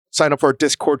sign up for our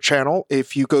Discord channel.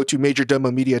 If you go to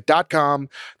majordomomedia.com,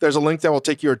 there's a link that will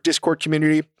take you to our Discord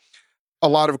community. A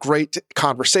lot of great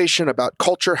conversation about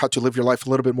culture, how to live your life a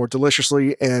little bit more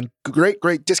deliciously, and great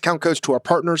discount codes to our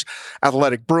partners,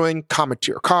 Athletic Brewing,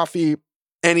 Cometeer Coffee,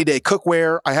 Anyday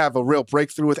Cookware. I have a real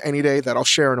breakthrough with Anyday that I'll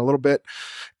share in a little bit.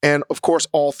 And of course,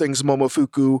 all things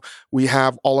Momofuku. We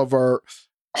have all of our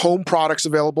home products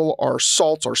available, our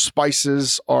salts, our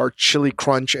spices, our chili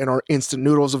crunch, and our instant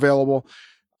noodles available.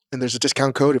 And there's a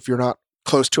discount code if you're not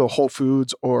close to a Whole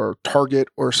Foods or Target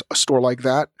or a store like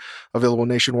that, available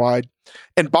nationwide.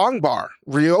 And Bong Bar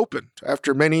reopened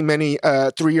after many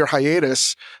 3-year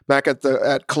hiatus back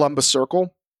at Columbus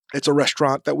Circle. It's a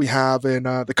restaurant that we have in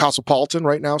the Cosmopolitan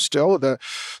right now still. The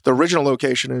original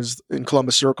location is in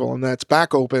Columbus Circle, and that's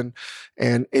back open.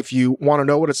 And if you want to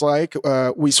know what it's like,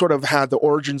 we sort of had the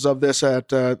origins of this at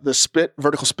the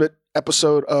Vertical Spit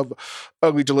episode of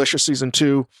Ugly Delicious Season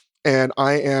 2. And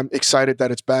I am excited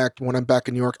that it's back. When I'm back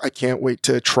in New York, I can't wait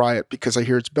to try it because I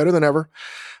hear it's better than ever.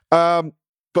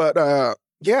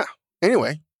 Yeah,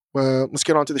 anyway, let's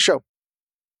get on to the show.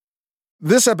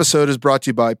 This episode is brought to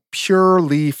you by Pure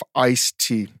Leaf Iced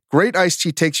Tea. Great iced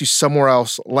tea takes you somewhere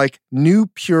else, like new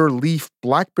Pure Leaf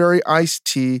Blackberry Iced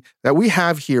Tea that we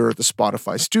have here at the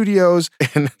Spotify studios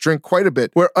and drink quite a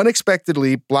bit, where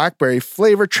unexpectedly blackberry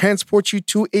flavor transports you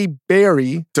to a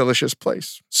berry delicious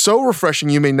place. So refreshing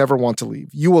you may never want to leave.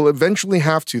 You will eventually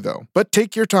have to, though. But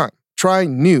take your time. Try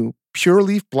new Pure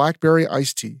Leaf Blackberry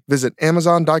Iced Tea. Visit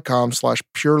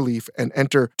Amazon.com/PureLeaf and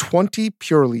enter 20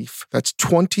 Pure Leaf. That's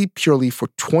 20 Pure Leaf for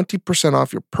 20%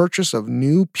 off your purchase of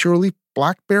new Pure Leaf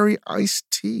Blackberry Iced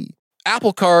Tea.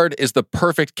 Apple Card is the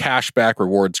perfect cashback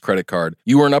rewards credit card.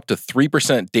 You earn up to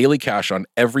 3% daily cash on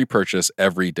every purchase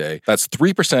every day. That's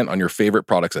 3% on your favorite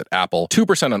products at Apple,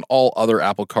 2% on all other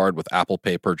Apple Card with Apple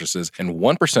Pay purchases, and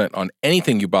 1% on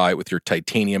anything you buy with your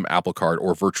titanium Apple Card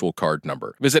or virtual card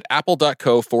number. Visit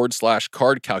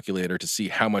apple.co/card calculator to see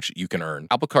how much you can earn.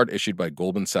 Apple Card issued by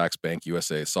Goldman Sachs Bank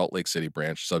USA, Salt Lake City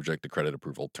branch, subject to credit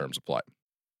approval. Terms apply.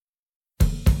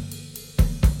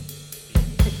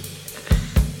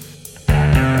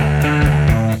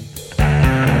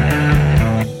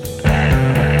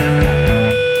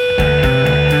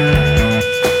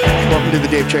 To the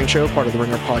Dave Chang Show, part of the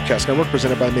Ringer Podcast Network,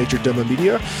 presented by Major Domo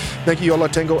Media. Thank you, Yola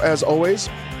Tango, as always.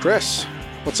 Chris,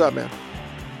 what's up, man?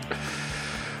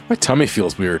 My tummy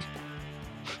feels weird.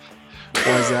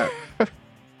 Why is that?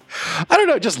 I don't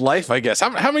know, just life, I guess.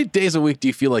 How many days a week do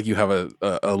you feel like you have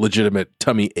a legitimate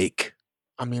tummy ache?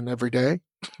 I mean, every day.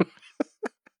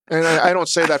 And I don't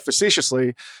say that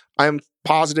facetiously. I'm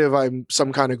positive I'm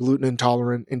some kind of gluten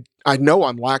intolerant, and I know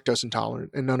I'm lactose intolerant,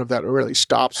 and none of that really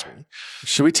stops me.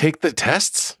 Should we take the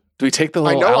tests? Do we take the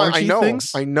little allergy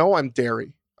things? I know I'm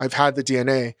dairy. I've had the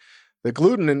DNA. The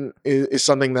gluten is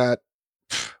something that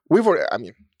we've already, I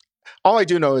mean, all I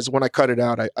do know is when I cut it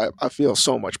out, I feel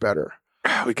so much better.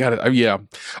 We got it. Yeah.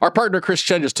 Our partner, Chris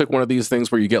Chen, just took one of these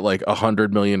things where you get like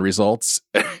 100 million results.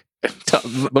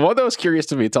 The one that was curious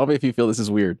to me, tell me if you feel this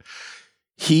is weird.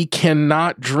 He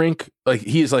cannot drink, like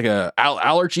he's like a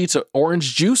allergy to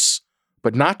orange juice,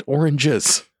 but not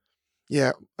oranges.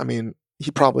 Yeah, I mean,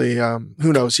 he probably,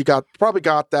 who knows? He probably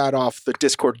got that off the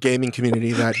Discord gaming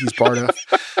community that he's part of.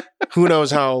 Who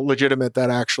knows how legitimate that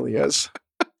actually is?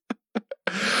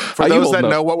 For those that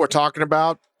know what we're talking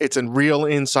about, it's a real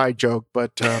inside joke,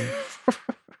 but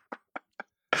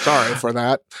sorry for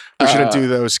that. We shouldn't do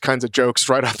those kinds of jokes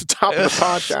right off the top of the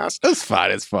podcast. It's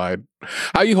fine. It's fine.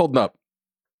 How you holding up?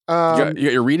 You got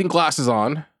your reading glasses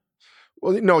on.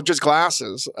 Well, no, just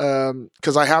glasses.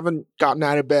 Because I haven't gotten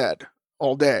out of bed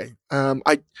all day.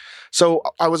 So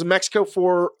I was in Mexico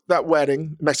for that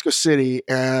wedding, Mexico City,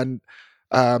 and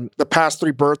the past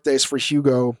 3 birthdays for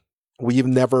Hugo, we've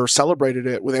never celebrated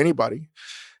it with anybody.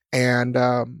 And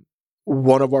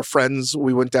one of our friends,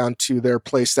 we went down to their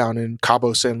place down in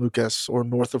Cabo, San Lucas, or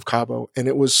north of Cabo, and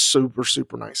it was super,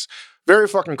 super nice. Very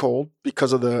fucking cold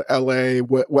because of the LA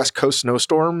West Coast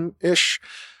snowstorm-ish,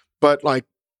 but like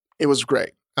it was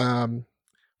great.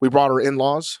 We brought our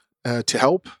in-laws to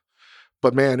help,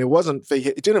 but man,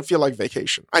 it didn't feel like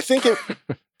vacation. I think it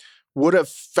would have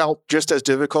felt just as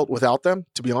difficult without them,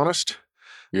 to be honest.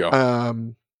 Yeah.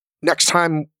 Next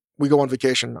time we go on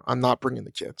vacation, I'm not bringing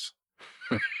the kids.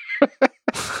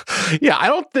 Yeah, I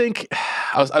don't think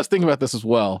I was thinking about this as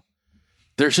well.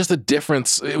 There's just a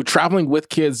difference. Traveling with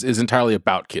kids is entirely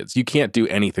about kids. You can't do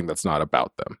anything that's not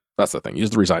about them. That's the thing. You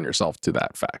just resign yourself to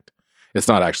that fact. It's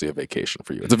not actually a vacation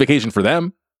for you. It's a vacation for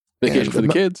them. Vacation for the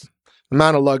kids. The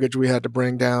amount of luggage we had to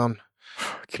bring down.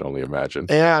 I can only imagine.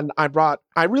 And I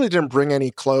really didn't bring any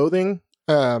clothing.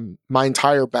 my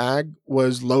entire bag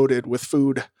was loaded with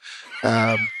food.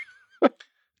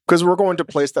 Because we're going to a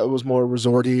place that was more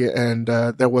resorty and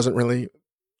there wasn't really,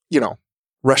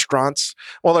 restaurants.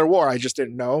 Well, there were, I just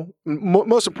didn't know.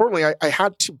 Most importantly, I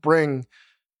had to bring,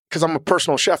 because I'm a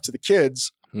personal chef to the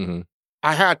kids,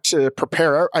 I had to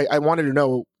prepare. I wanted to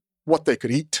know what they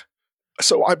could eat.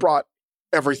 So I brought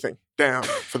everything down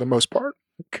for the most part.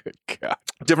 Good God.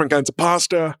 Different kinds of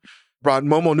pasta. Brought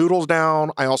momo noodles down.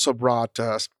 I also brought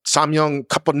samyang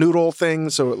cup of noodle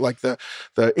things, so like the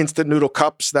instant noodle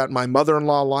cups that my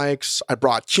mother-in-law likes. I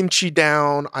brought kimchi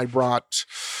down. I brought,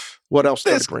 what else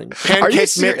did I bring? Pancake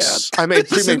mix. I made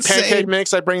pre-made pancake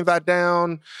mix. I bring that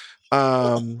down.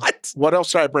 What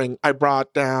else did I bring? I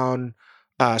brought down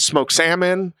smoked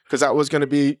salmon because that was going to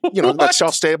be, that's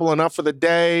shelf-stable enough for the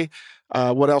day.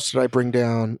 What else did I bring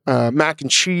down? Mac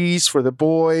and cheese for the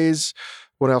boys.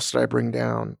 What else did I bring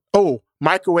down? Oh,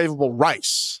 microwavable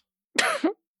rice.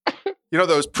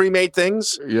 Those pre-made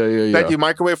things that you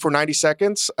microwave for 90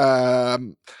 seconds. I've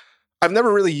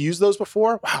never really used those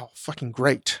before. Wow, fucking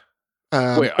great. Wait,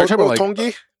 are you talking about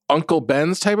like Uncle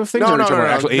Ben's type of things? No,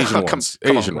 actual Asian ones?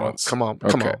 Asian ones. Come on.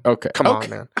 Okay. Come on,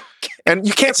 man. And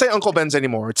you can't say Uncle Ben's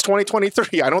anymore. It's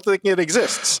 2023. I don't think it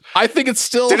exists. I think it's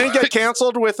still... Did it get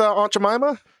canceled with Aunt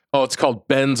Jemima? Oh, it's called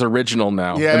Ben's Original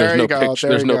now. Yeah, and there you go.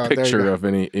 There's no picture of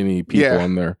any people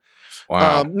on there.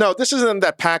 Wow. No, this isn't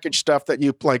that packaged stuff that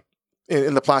you like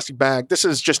in the plastic bag. This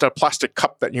is just a plastic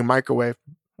cup that you microwave.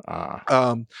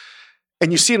 And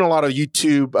you see in a lot of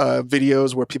YouTube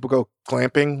videos where people go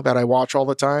glamping that I watch all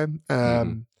the time.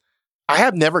 I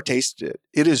have never tasted it.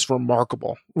 It is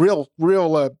remarkable. Real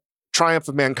triumph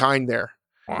of mankind there.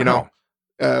 Wow.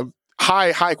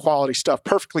 High quality stuff,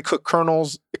 perfectly cooked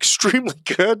kernels, extremely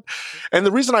good. And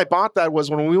the reason I bought that was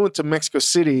when we went to Mexico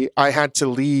City, I had to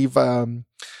leave. I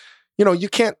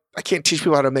can't teach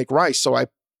people how to make rice. So I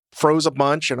froze a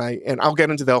bunch and I'll get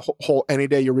into the whole any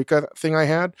day Eureka thing I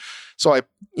had. So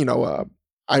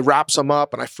I wrap some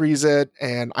up and I freeze it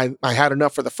and I had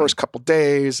enough for the first couple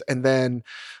days. And then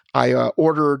I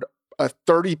ordered a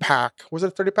 30 pack. Was it a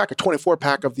 30 pack? A 24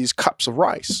 pack of these cups of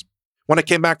rice. When I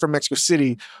came back from Mexico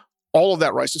City, all of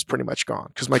that rice is pretty much gone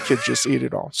because my kids just eat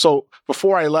it all. So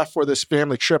before I left for this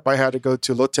family trip, I had to go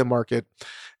to Lotte Market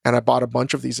and I bought a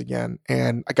bunch of these again.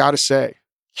 And I got to say,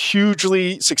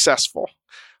 hugely successful.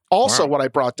 Also, what I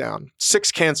brought down,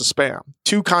 6 cans of Spam,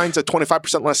 2 kinds of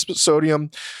 25% less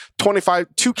sodium,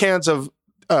 2 cans of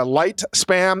light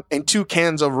Spam, and 2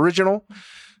 cans of original.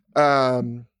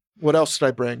 What else did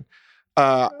I bring?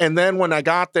 And then when I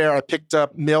got there, I picked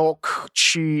up milk,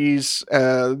 cheese,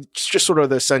 just sort of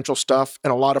the essential stuff,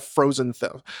 and a lot of frozen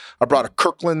things. I brought a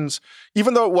Kirkland's,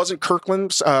 even though it wasn't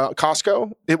Kirkland's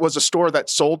Costco, it was a store that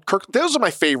sold Kirkland. Those are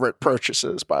my favorite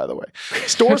purchases, by the way.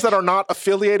 Stores that are not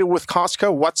affiliated with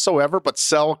Costco whatsoever, but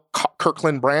sell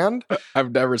Kirkland brand.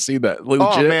 I've never seen that. Legit.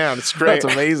 Oh, man, it's great.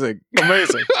 That's amazing.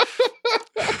 Amazing.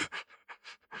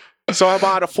 So I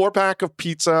bought a 4-pack of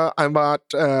pizza. I bought...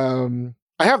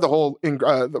 I have the whole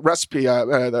the recipe,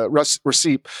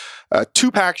 receipt.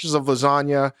 2 packages of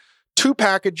lasagna, 2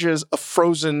 packages of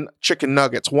frozen chicken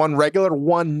nuggets, 1 regular,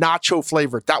 1 nacho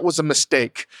flavored. That was a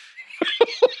mistake.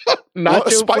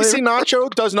 Spicy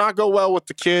nacho does not go well with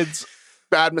the kids.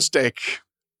 Bad mistake.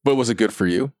 But was it good for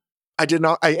you? I did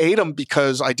not. I ate them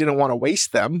because I didn't want to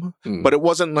waste them. But it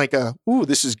wasn't like ooh,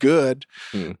 this is good.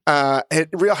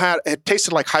 It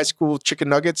tasted like high school chicken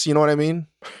nuggets. You know what I mean?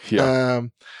 Yeah.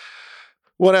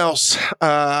 What else?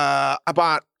 I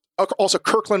bought also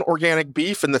Kirkland organic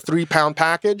beef in the 3-pound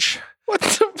package. What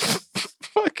the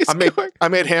fuck is I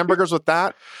made hamburgers with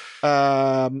that.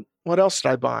 What else did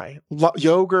I buy?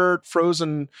 Yogurt,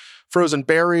 frozen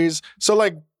berries. So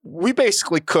like we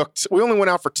basically cooked. We only went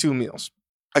out for 2 meals.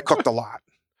 I cooked a lot.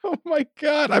 Oh my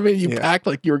God. I mean, you act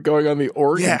like you were going on the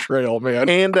Oregon Trail, man.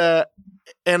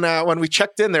 And when we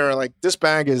checked in, they were like, this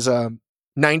bag is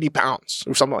 90 pounds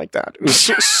or something like that. It was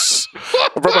just,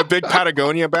 I brought my big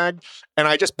Patagonia bag and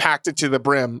I just packed it to the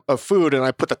brim of food and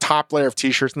I put the top layer of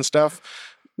t-shirts and stuff.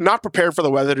 Not prepared for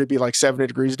the weather to be like 70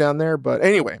 degrees down there. But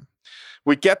anyway,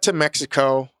 we get to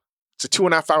Mexico. It's a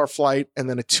 2.5-hour flight and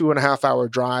then a 2.5-hour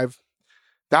drive.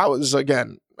 That was,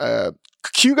 again,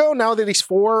 Hugo, now that he's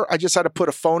 4, I just had to put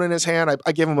a phone in his hand.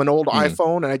 I gave him an old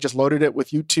iPhone and I just loaded it with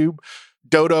YouTube,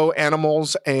 dodo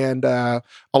animals, and a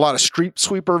lot of street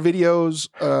sweeper videos,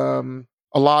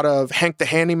 a lot of Hank the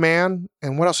Handyman.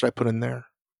 And what else did I put in there?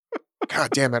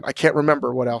 God damn it. I can't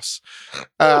remember what else.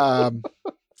 That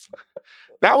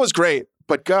was great.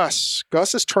 But Gus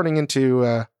is turning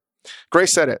into,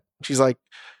 Grace said it. She's like,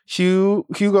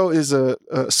 Hugo is a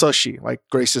sushi, like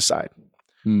Grace's side.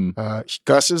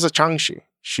 Gus is a changshi.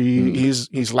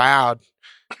 He's loud.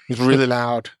 He's really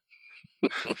loud.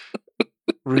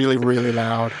 Really, really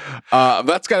loud.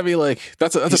 That's got to be like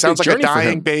that's he a sounds big like a journey for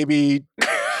dying him. baby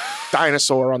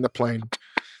dinosaur on the plane.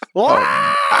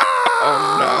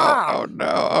 Oh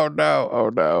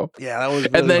no! Yeah, that was.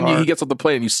 Really And then hard. he gets on the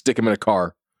plane and you stick him in a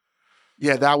car.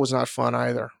 Yeah, that was not fun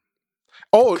either.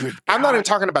 Oh, Good I'm not God. even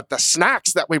talking about the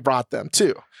snacks that we brought them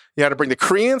too. You had to bring the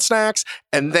Korean snacks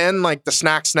and then like the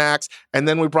snacks, and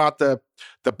then we brought the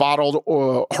bottled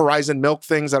Horizon milk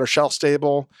things that are shelf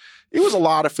stable. It was a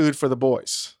lot of food for the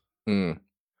boys. Mm.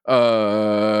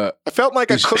 I felt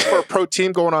like a cook for a pro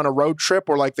team going on a road trip,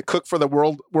 or like the cook for the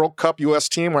World Cup U.S.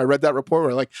 team. Where I read that report,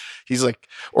 where like he's like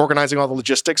organizing all the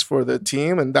logistics for the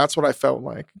team, and that's what I felt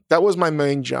like. That was my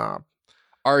main job.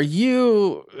 Are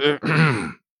you?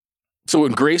 So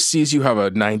when Grace sees you have a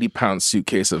 90-pound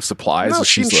suitcase of supplies, No,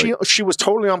 she's like, she was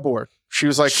totally on board. She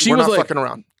was like, She we're was not like- fucking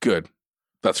around. good.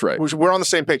 That's right. We're on the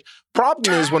same page.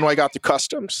 Problem is when I got to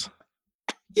customs.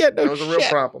 Yeah, That was a real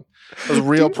problem. It was a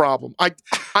real problem.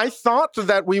 I thought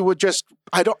that we would just.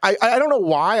 I don't know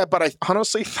why, but I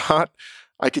honestly thought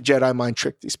I could Jedi mind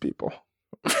trick these people.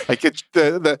 I could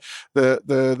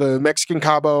the Mexican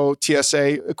Cabo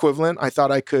TSA equivalent. I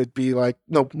thought I could be like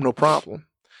no problem.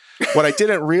 What I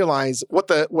didn't realize, what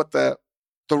the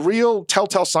real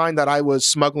telltale sign that I was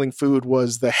smuggling food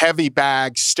was the heavy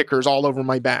bag stickers all over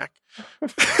my back.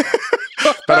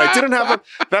 That I didn't have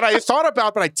that I thought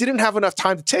about, but I didn't have enough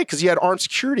time to take because you had armed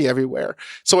security everywhere.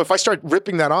 So if I start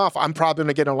ripping that off, I'm probably going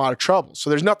to get in a lot of trouble. So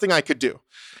there's nothing I could do.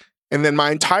 And then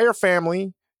my entire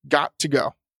family got to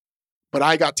go, but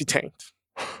I got detained.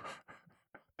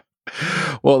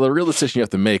 Well, the real decision you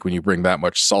have to make when you bring that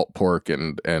much salt pork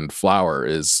and flour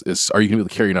is are you going to be able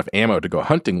to carry enough ammo to go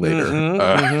hunting later?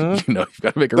 You know, you've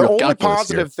got to make a The real only calculus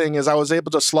positive thing is I was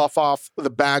able to slough off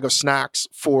the bag of snacks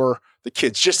for the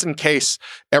kids, just in case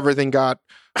everything got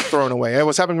thrown away. I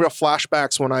was having real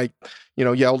flashbacks when I,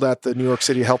 yelled at the New York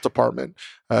City Health Department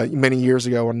many years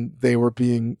ago when they were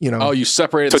being, Oh, you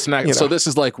separated the snacks. So this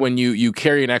is like when you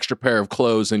carry an extra pair of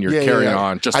clothes and you're carrying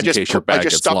on just in case your bag I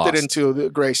just gets stuffed lost. it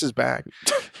into Grace's bag.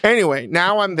 Anyway,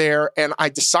 now I'm there and I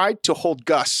decide to hold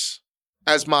Gus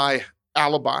as my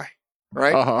alibi,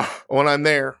 right? When I'm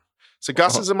there. So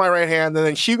Gus is in my right hand, and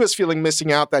then Hugo's feeling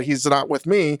missing out that he's not with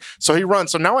me. So he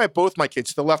runs. So now I have both my kids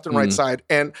to the left and right side,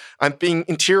 and I'm being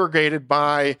interrogated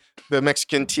by the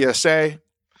Mexican TSA.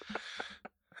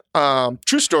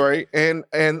 True story. And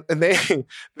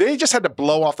they just had to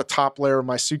blow off the top layer of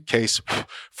my suitcase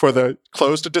for the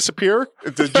clothes to disappear,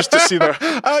 just to see the.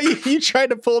 Oh, you tried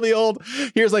to pull the old.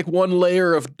 Here's like one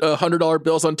layer of $100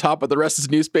 bills on top, but the rest is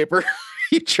newspaper.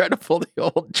 You try to pull the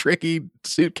old tricky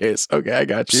suitcase. Okay, I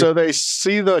got you. So they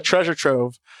see the treasure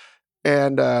trove.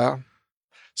 And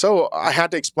so I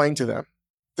had to explain to them,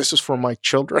 this is for my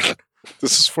children.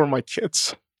 This is for my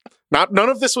kids. None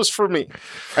of this was for me.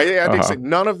 I had to explain,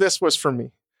 none of this was for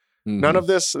me. None of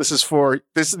this is for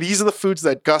this. These are the foods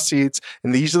that Gus eats,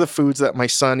 and these are the foods that my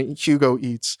son Hugo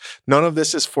eats. None of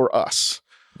this is for us.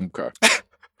 Okay.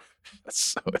 That's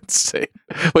so insane.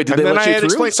 Wait, did And they then let I you had to through?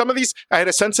 explain some of these. I had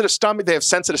a sensitive stomach. They have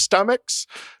sensitive stomachs,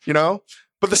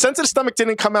 but the sensitive stomach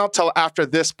didn't come out till after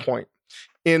this point.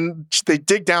 They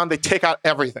dig down, they take out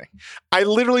everything. I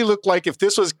literally looked like if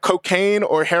this was cocaine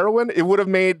or heroin, it would have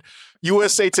made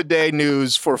USA Today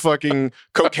news for fucking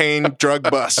cocaine drug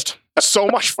bust. So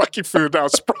much fucking food now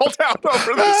sprawled out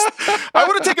over this. I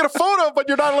would have taken a photo, but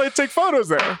you're not allowed to take photos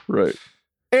there. Right.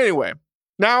 Anyway.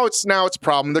 Now it's a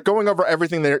problem. They're going over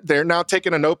everything. They're now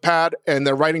taking a notepad and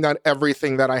they're writing down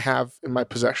everything that I have in my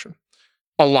possession.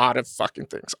 A lot of fucking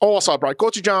things. Also, I brought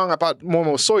gochujang. I brought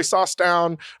Momo soy sauce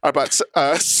down. I brought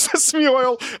sesame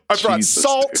oil. I brought Jesus,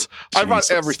 salt. I brought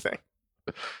everything.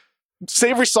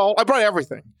 Savory salt. I brought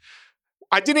everything.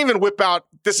 I didn't even whip out,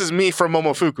 this is me from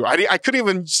Momofuku. I couldn't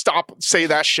even say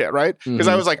that shit, right? Because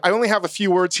I was like, I only have a few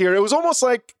words here. It was almost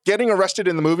like getting arrested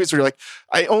in the movies where you're like,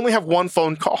 I only have one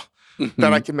phone call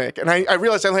that I can make. And I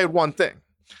realized I only had one thing.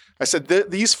 I said,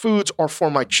 these foods are for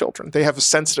my children. They have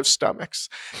sensitive stomachs.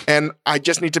 And I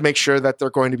just need to make sure that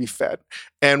they're going to be fed.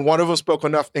 And one of them spoke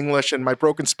enough English and my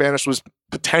broken Spanish was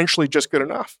potentially just good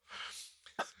enough.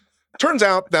 Turns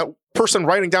out that person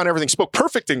writing down everything spoke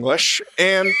perfect English.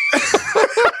 And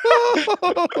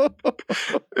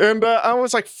and I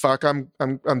was like, fuck, I'm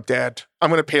dead. I'm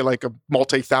going to pay like a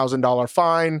multi-$1,000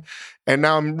 fine. And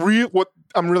now I'm really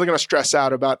going to stress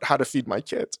out about how to feed my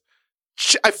kids.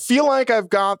 I feel like I've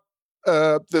got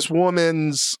this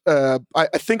woman's, I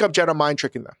think I'm Jedi mind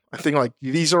tricking them. I think like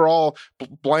these are all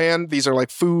bland. These are like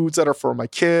foods that are for my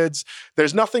kids.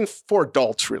 There's nothing for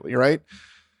adults really, right?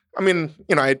 I mean,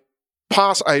 I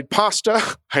I had pasta.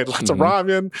 I had lots of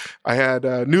ramen. I had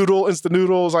instant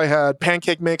noodles. I had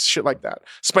pancake mix, shit like that.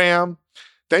 Spam.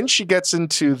 Then she gets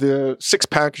into the 6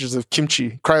 packages of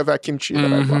kimchi, cryovac kimchi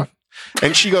that I brought.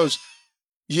 And she goes,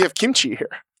 you have kimchi here.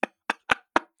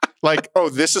 Like, oh,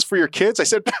 this is for your kids? I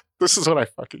said, this is what I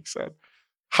fucking said.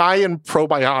 High in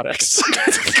probiotics.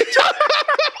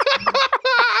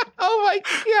 Oh my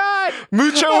God.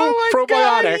 Mucho probiotics.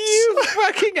 God, you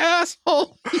fucking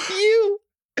asshole.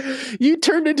 You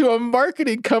turned into a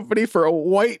marketing company for a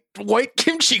white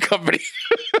kimchi company.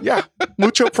 Yeah.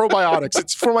 Mucho probiotics.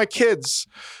 It's for my kids.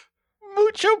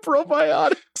 Mucho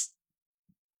probiotics.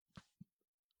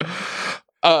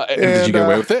 And did you get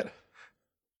away with it?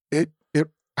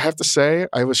 I have to say,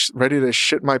 I was ready to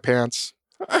shit my pants,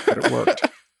 but it worked.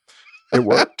 It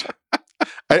worked.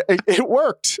 It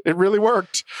worked. It really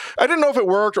worked. I didn't know if it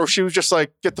worked or if she was just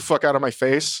like, get the fuck out of my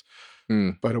face.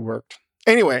 But it worked.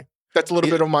 Anyway, that's a little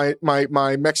bit of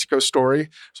my Mexico story.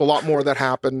 There's a lot more that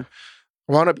happened.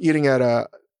 I wound up eating at a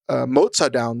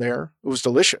mozza down there. It was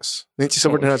delicious. Nancy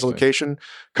Silverton has a location.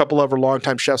 A couple of her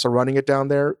longtime chefs are running it down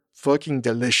there. Fucking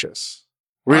delicious.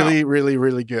 Really, really,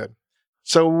 really good.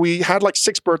 So we had like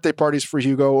 6 birthday parties for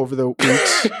Hugo over the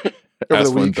weeks. As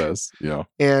one does, yeah.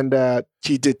 And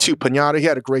he did 2 piñata. He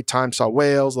had a great time, saw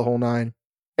whales, the whole 9.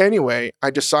 Anyway, I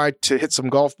decide to hit some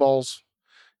golf balls.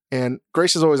 And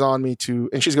Grace is always on me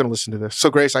and she's going to listen to this. So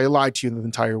Grace, I lied to you the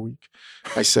entire week.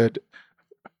 I said,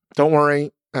 don't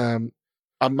worry,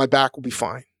 my back will be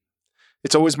fine.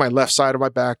 It's always my left side of my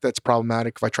back that's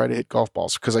problematic if I try to hit golf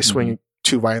balls because I swing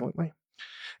too violently.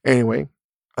 Anyway,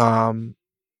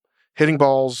 hitting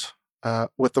balls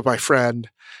with my friend,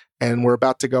 and we're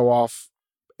about to go off.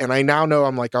 And I now know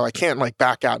I'm like, oh, I can't like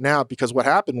back out now because what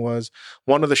happened was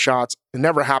one of the shots, it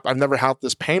never happened. I've never had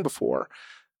this pain before.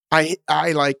 I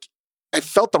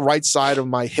felt the right side of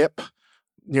my hip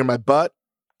near my butt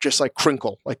just like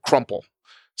crinkle, like crumple.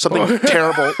 Something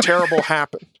terrible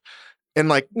happened. And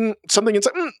like something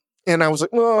inside, and I was like,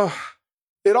 oh.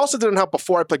 It also didn't help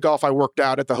before I played golf. I worked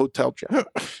out at the hotel gym,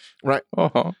 right?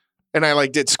 And I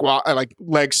like did squat, I like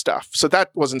leg stuff. So that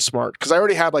wasn't smart because I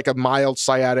already had like a mild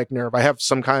sciatic nerve. I have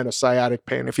some kind of sciatic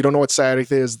pain. If you don't know what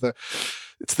sciatic is,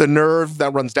 it's the nerve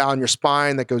that runs down your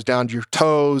spine that goes down to your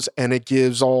toes, and it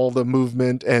gives all the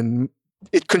movement and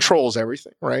it controls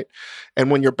everything, right? And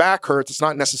when your back hurts, it's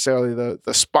not necessarily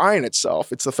the spine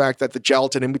itself. It's the fact that the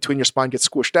gelatin in between your spine gets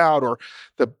squished out, or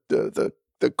the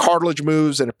cartilage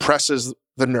moves and it presses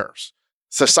the nerves.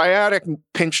 So sciatic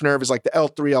pinch nerve is like the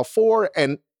L3, L4,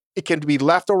 and it can be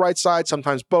left or right side,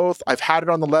 sometimes both. I've had it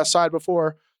on the left side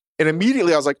before. And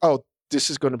immediately I was like, oh, this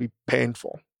is going to be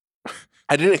painful.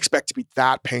 I didn't expect it to be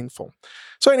that painful.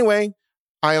 So anyway,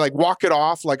 I like walk it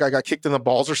off like I got kicked in the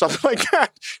balls or something like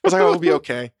that. I was like, oh, it'll be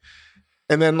okay.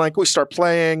 And then like we start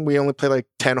playing. We only play like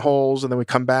 10 holes and then we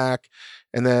come back.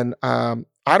 And then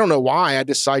I don't know why I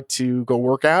decide to go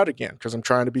work out again because I'm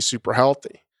trying to be super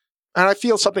healthy. And I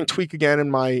feel something tweak again in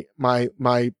my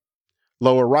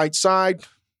lower right side.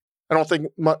 I don't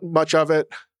think much of it.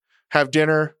 Have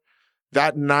dinner.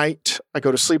 That night, I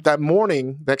go to sleep. That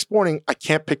morning, next morning, I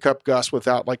can't pick up Gus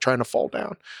without like trying to fall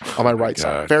down on my right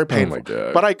side. Very painful. Oh my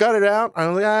God. But I got it out.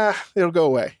 I'm like, it'll go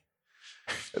away.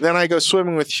 Then I go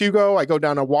swimming with Hugo. I go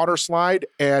down a water slide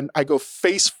and I go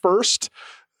face first.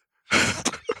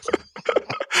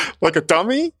 Like a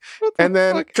dummy. And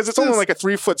then, because it's only like a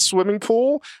 3-foot swimming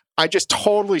pool, I just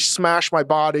totally smash my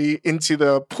body into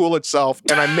the pool itself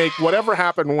and I make whatever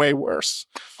happened way worse.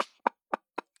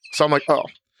 So I'm like, oh.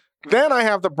 Then I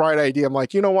have the bright idea. I'm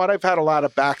like, you know what? I've had a lot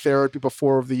of back therapy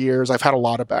before over the years. I've had a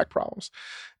lot of back problems.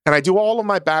 And I do all of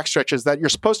my back stretches that you're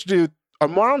supposed to do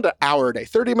around an hour a day,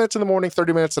 30 minutes in the morning,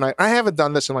 30 minutes at night. I haven't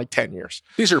done this in like 10 years.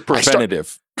 These are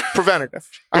preventative.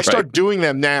 I start doing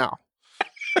them now.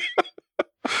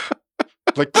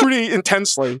 Like pretty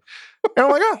intensely. And I'm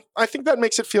like, oh, I think that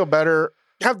makes it feel better.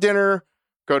 Have dinner,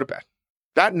 go to bed.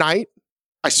 That night,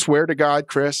 I swear to God,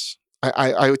 Chris,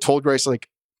 I told Grace, like,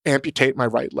 amputate my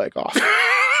right leg off.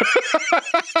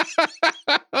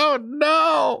 Oh,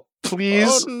 no.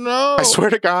 Please. Oh, no. I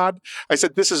swear to God. I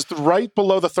said, this is right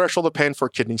below the threshold of pain for a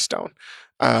kidney stone.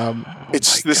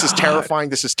 This is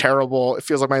terrifying. This is terrible. It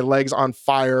feels like my leg's on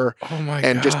fire. Oh my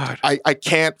God. Just, I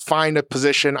can't find a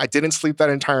position. I didn't sleep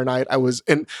that entire night. I was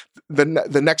in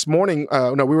the next morning.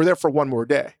 We were there for one more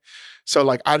day. So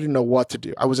like, I didn't know what to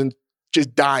do. I was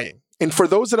just dying. And for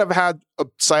those that have had a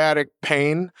sciatic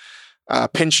pain,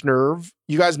 pinched nerve,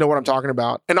 you guys know what I'm talking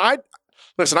about. And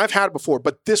I've had it before,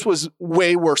 but this was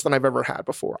way worse than I've ever had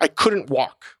before. I couldn't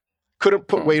walk, couldn't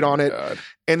put weight on it. God.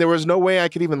 And there was no way I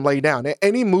could even lay down.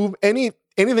 Anything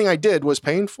I did was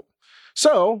painful.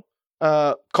 So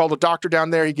Called a doctor down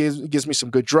there. He gives me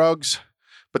some good drugs,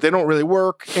 but they don't really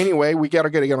work. Anyway, we got to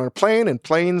get on a plane, and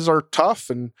planes are tough,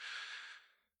 and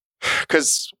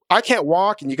because I can't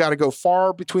walk, and you got to go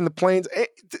far between the planes.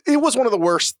 It was one of the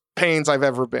worst pains I've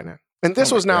ever been in. And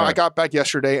this was now, I got back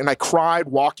yesterday, and I cried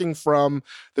walking from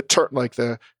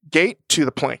the gate to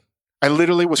the plane. I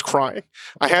literally was crying.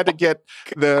 I had to get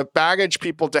the baggage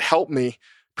people to help me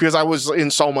because I was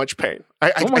in so much pain.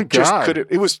 I just couldn't.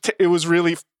 It was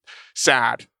really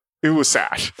sad. It was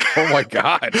sad. Oh my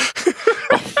God.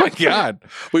 Oh my God.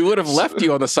 We would have left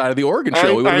you on the side of the Oregon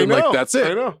Trail. We would have been like, that's it.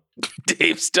 I know.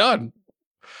 Dave's done.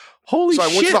 Holy shit.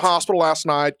 So I went to the hospital last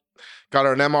night, got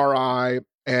an MRI,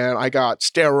 and I got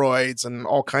steroids and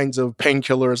all kinds of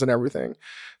painkillers and everything.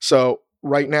 So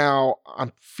right now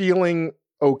I'm feeling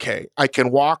okay. I can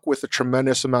walk with a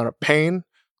tremendous amount of pain,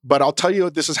 but I'll tell you,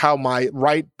 this is how my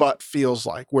right butt feels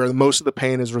like, where most of the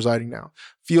pain is residing now.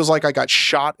 Feels like I got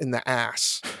shot in the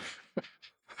ass.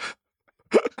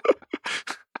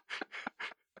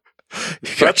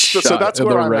 So that's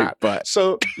where I'm at. Butt.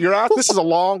 So you're at. This is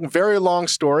a very long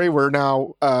story. We're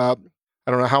now, I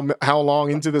don't know how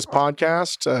long into this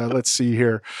podcast. Let's see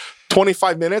here,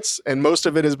 25 minutes, and most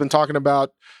of it has been talking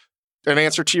about an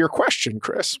answer to your question,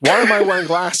 Chris. Why am I wearing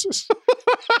glasses?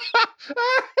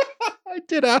 I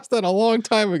did ask that a long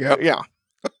time ago. Yeah.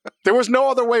 There was no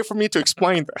other way for me to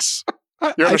explain this.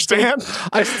 You understand?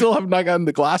 I still have not gotten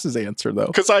the glasses answer, though.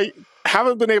 Because I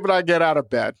haven't been able to get out of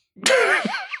bed.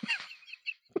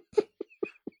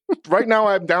 Right now,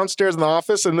 I'm downstairs in the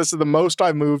office, and this is the most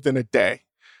I've moved in a day.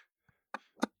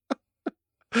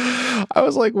 I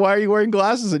was like, why are you wearing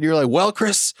glasses? And you're like, well,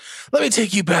 Chris, let me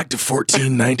take you back to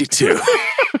 1492.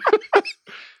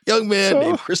 Young man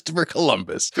named Christopher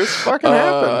Columbus. This fucking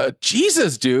happened.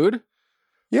 Jesus, dude.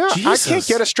 Yeah, Jesus. I can't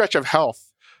get a stretch of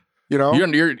health. You know?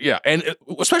 Yeah. And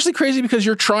especially crazy because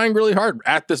you're trying really hard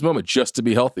at this moment just to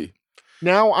be healthy.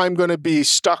 Now I'm going to be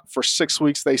stuck for 6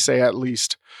 weeks, they say, at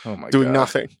least. Oh my God. Doing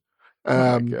nothing.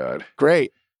 Oh my God.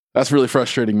 Great. That's really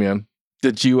frustrating, man.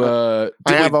 Did you I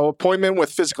have an appointment with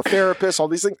physical therapists, all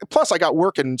these things. Plus, I got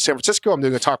work in San Francisco. I'm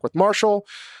doing a talk with Marshall.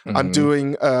 Mm-hmm. I'm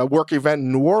doing a work event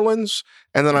in New Orleans.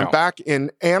 And then I'm back in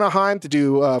Anaheim to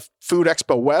do Food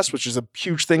Expo West, which is a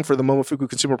huge thing for the Momofuku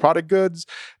consumer product goods.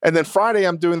 And then Friday,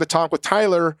 I'm doing the talk with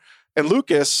Tyler and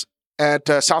Lucas at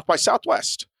South by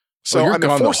Southwest. So you're I'm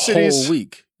gone in 4 the cities. Whole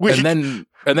week. And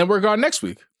then we're gone next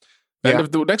week. End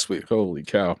of the next week. Holy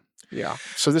cow. Yeah.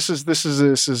 So this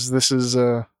is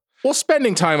well,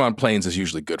 spending time on planes is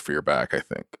usually good for your back, I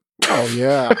think. Oh,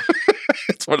 yeah.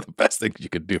 It's one of the best things you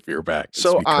could do for your back.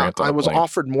 So I was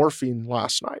offered morphine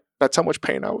last night. That's how much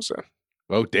pain I was in.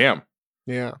 Oh, damn.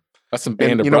 Yeah. That's some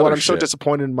Band of Brothers. You know what? I'm shit. so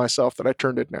disappointed in myself that I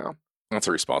turned it down. That's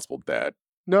a responsible dad.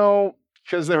 No,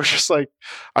 because they were just like,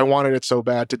 I wanted it so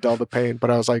bad to dull the pain. But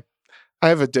I was like, I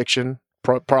have addiction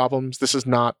problems. This is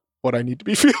not what I need to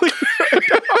be feeling right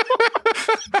now.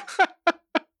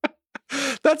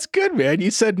 That's good, man.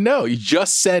 You said no. You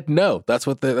just said no. That's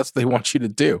what they want you to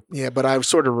do. Yeah, but I've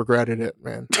sort of regretted it,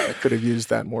 man. I could have used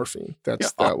that morphine. That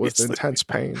was intense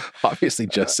pain. Obviously,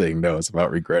 just saying no is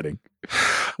about regretting.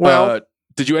 Well,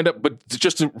 did you end up? But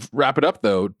just to wrap it up,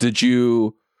 though, did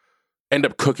you end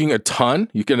up cooking a ton?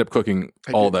 You could end up cooking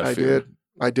all that food.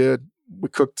 I did. We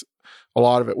cooked a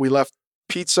lot of it. We left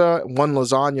pizza, one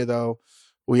lasagna, though.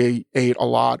 We ate a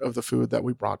lot of the food that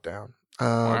we brought down.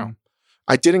 Wow.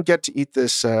 I didn't get to eat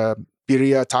this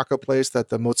birria taco place that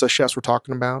the Moza chefs were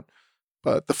talking about,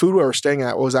 but the food we were staying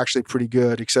at was actually pretty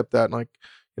good, except that, like,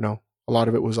 you know, a lot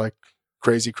of it was like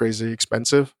crazy, crazy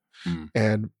expensive.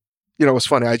 And, you know, it was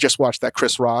funny. I just watched that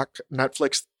Chris Rock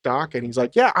Netflix doc, and he's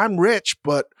like, yeah, I'm rich,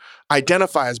 but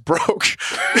identify as broke.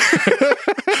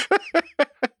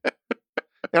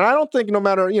 And I don't think no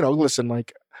matter, you know, listen,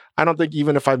 like, I don't think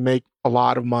even if I make a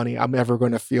lot of money, I'm ever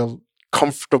going to feel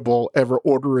comfortable ever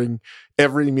ordering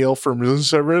every meal from room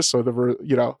service or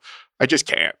you know, I just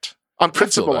can't. On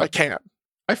principle, I can't.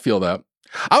 I feel that.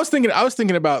 I was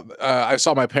thinking about I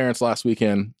saw my parents last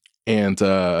weekend, and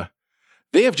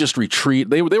they have just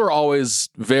retreated. They were always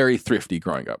very thrifty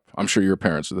growing up. I'm sure your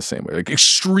parents were the same way. Like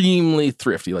extremely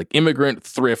thrifty, like immigrant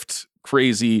thrift,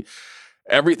 crazy.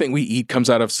 Everything we eat comes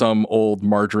out of some old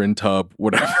margarine tub,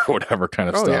 whatever kind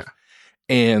of stuff.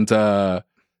 Yeah. And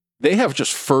they have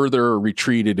just further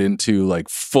retreated into like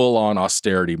full on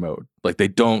austerity mode. Like they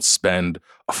don't spend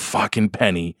a fucking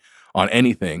penny on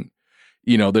anything.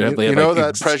 You know, they have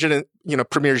that President,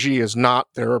 Premier Xi is not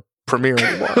their premier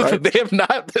anymore, right? They have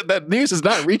not, that news has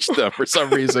not reached them for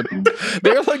some reason.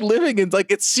 They're like living in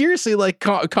like, it's seriously like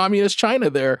communist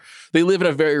China there. They live in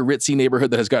a very ritzy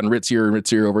neighborhood that has gotten ritzier and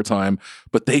ritzier over time,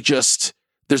 but they just,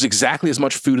 there's exactly as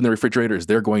much food in the refrigerator as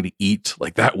they're going to eat,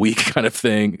 like that week kind of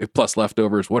thing, plus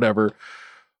leftovers, whatever.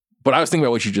 But I was thinking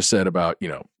about what you just said about,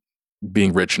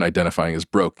 being rich and identifying as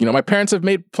broke. My parents have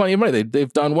made plenty of money.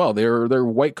 They've done well. They're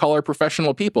white collar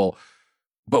professional people.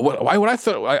 But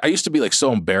I used to be like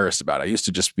so embarrassed about it. I used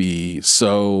to just be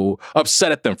so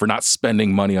upset at them for not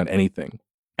spending money on anything.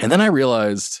 And then I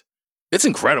realized it's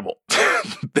incredible.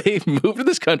 They moved to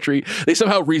this country. They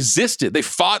somehow resisted. They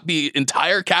fought the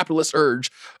entire capitalist urge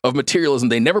of materialism.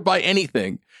 They never buy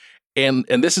anything. And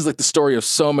this is like the story of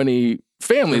so many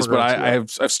families, but I've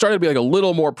started to be like a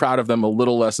little more proud of them, a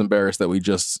little less embarrassed that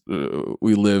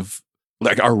we live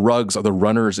like our rugs, the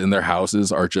runners in their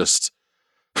houses are just,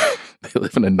 they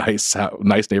live in a nice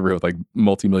neighborhood with like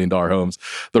multi-million-dollar homes.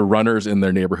 The runners in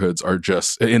their neighborhoods are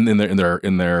just in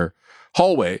their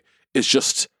hallway is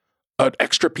just an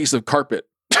extra piece of carpet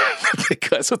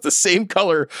because it's the same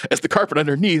color as the carpet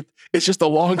underneath. It's just a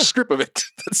long strip of it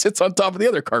that sits on top of the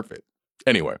other carpet.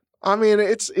 Anyway. I mean,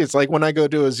 it's like when I go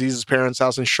to Aziz's parents'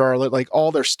 house in Charlotte, like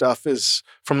all their stuff is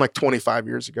from like 25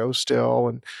 years ago still.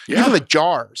 And even the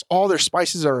jars, all their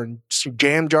spices are in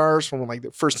jam jars from like they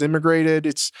first immigrated.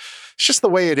 It's just the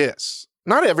way it is.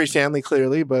 Not every family,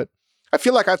 clearly, but I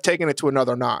feel like I've taken it to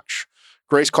another notch.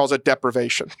 Grace calls it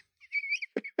deprivation.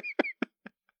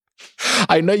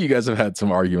 I know you guys have had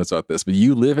some arguments about this, but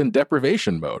you live in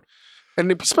deprivation mode.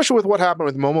 And especially with what happened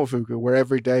with Momofuku, where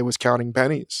every day was counting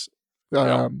pennies.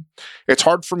 It's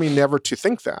hard for me never to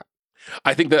think that.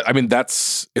 I think that,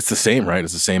 it's the same, right?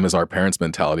 It's the same as our parents'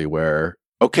 mentality where,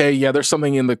 okay, yeah, there's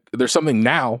something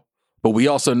now, but we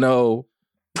also know,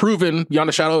 proven beyond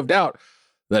a shadow of doubt,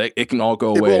 that it can all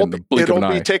go away in the blink of an eye.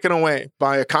 It'll be taken away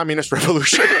by a communist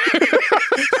revolution.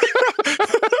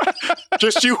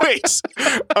 Just you wait.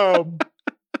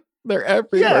 They're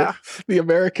everywhere. Yeah. The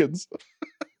Americans.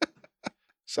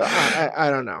 So I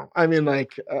don't know. I mean,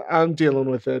 like, I'm dealing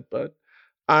with it, but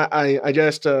I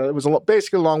just, it was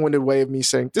basically a long-winded way of me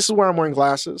saying, this is where I'm wearing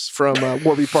glasses from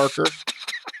Warby Parker.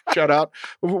 Shout out.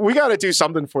 We got to do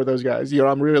something for those guys.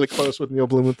 I'm really close with Neil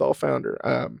Blumenthal,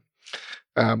 founder.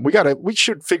 We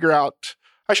should figure out,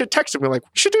 I should text him. Like,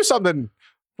 we should do something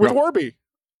with Warby.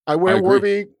 I wear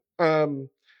Warby.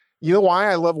 You know why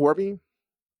I love Warby?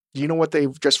 Do you know what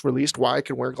they've just released? Why I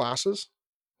can wear glasses?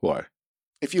 Why?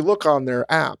 If you look on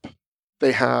their app,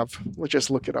 they have, let's just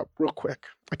look it up real quick.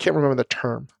 I can't remember the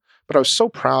term, but I was so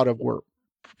proud of work.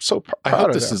 I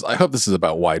hope this is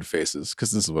about wide faces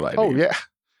because this is what I need. Oh yeah.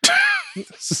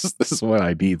 this is what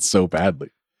I need so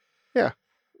badly. Yeah.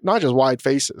 Not just wide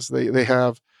faces. They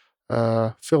have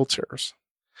filters.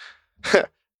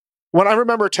 When I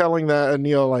remember telling that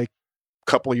Neil like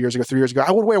a couple of years ago, 3 years ago,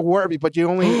 I would wear Warby, but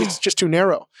it's just too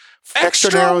narrow.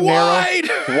 Extra narrow, wide.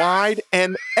 Wide,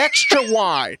 and extra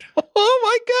wide. Oh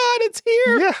my God, it's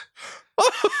here. Yeah.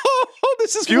 Oh,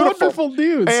 this is beautiful. Wonderful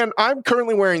news. And I'm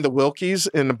currently wearing the Wilkies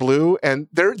in the blue, and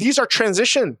these are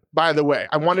transition, by the way.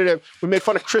 We made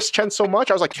fun of Chris Chen so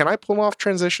much. I was like, can I pull off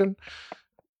transition?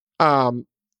 Yeah.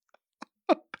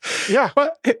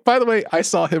 By the way, I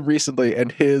saw him recently,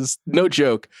 and no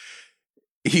joke,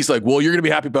 he's like, well, you're going to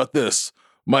be happy about this.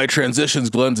 My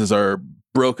transitions lenses are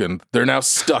broken. They're now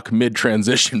stuck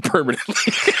mid-transition permanently.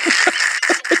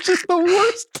 It's just the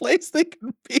worst place they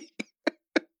can be.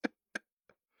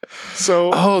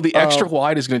 So, the extra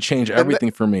wide is going to change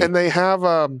everything for me. And they have,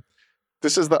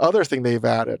 this is the other thing they've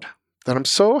added that I'm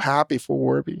so happy for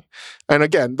Warby. And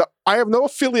again, I have no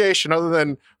affiliation other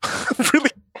than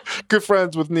really good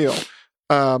friends with Neil.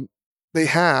 They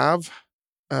have,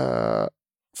 what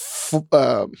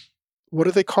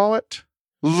do they call it?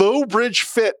 Low bridge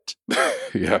fit.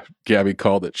 Yeah, Gabby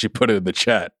called it. She put it in the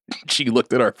chat. She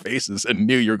looked at our faces and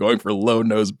knew you were going for low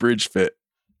nose bridge fit.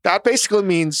 That basically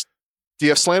means, do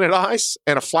you have slanted eyes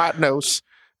and a flat nose?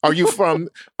 Are you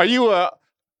a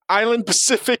Island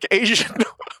Pacific Asian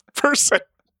person?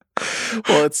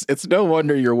 Well, it's no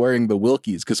wonder you're wearing the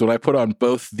Wilkies, because when I put on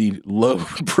both the low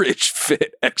bridge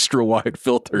fit extra wide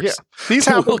filters, these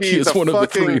have to be the one of the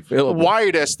three available.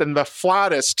 Widest and the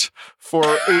flattest for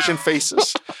Asian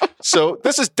faces. So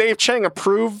this is Dave Chang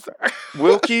approved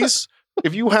Wilkies.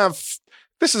 If you have,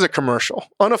 this is a commercial,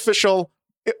 unofficial,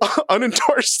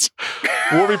 unendorsed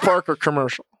Warby Parker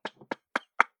commercial.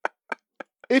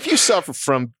 If you suffer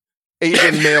from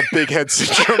Asian male big head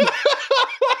syndrome,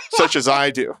 such as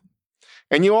I do,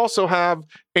 and you also have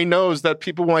a nose that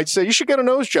people might say you should get a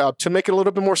nose job to make it a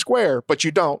little bit more square, but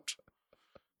you don't,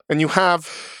 and you have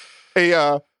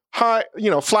a high,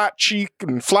 flat cheek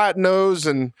and flat nose,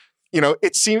 and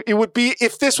it would be,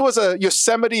 if this was a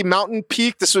Yosemite mountain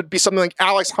peak, this would be something like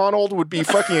Alex Honnold would be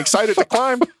fucking excited to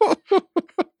climb.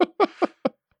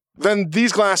 then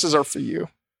these glasses are for you.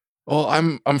 Well,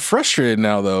 I'm frustrated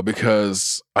now though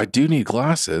because I do need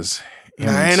glasses.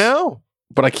 I know.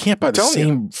 But I can't buy the telling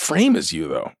same frame as you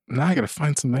though. Now I got to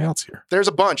find something else here. There's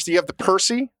a bunch. Do you have the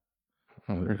Percy?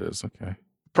 Oh, there it is. Okay.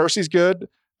 Percy's good.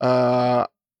 The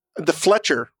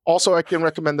Fletcher. Also, I can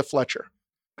recommend the Fletcher.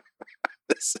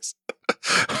 This is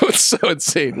what's so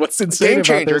insane. What's insane Game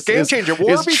changer. about this Game is, changer.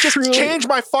 Warby just changed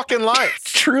my fucking life.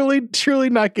 Truly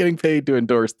not getting paid to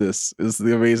endorse this is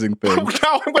the amazing thing.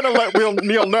 Now I'm going to let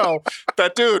Neil know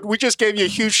that, dude, we just gave you a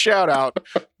huge shout out.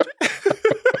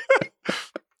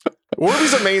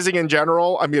 Warby's amazing in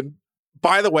general. I mean,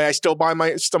 by the way, I still buy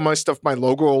my stuff, my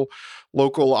local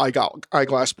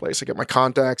eyeglass place. I get my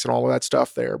contacts and all of that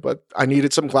stuff there. But I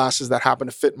needed some glasses that happen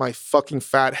to fit my fucking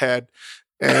fat head.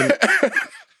 And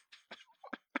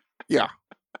yeah,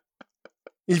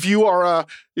 if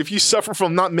you suffer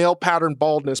from not male pattern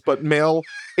baldness, but male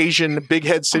Asian big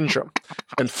head syndrome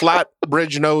and flat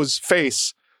bridge nose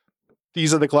face,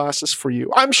 these are the glasses for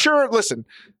you. I'm sure, listen,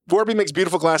 Warby makes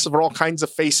beautiful glasses for all kinds of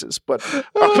faces, but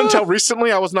up until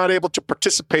recently, I was not able to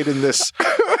participate in this.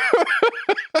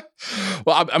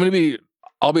 Well,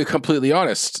 I'll be completely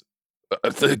honest.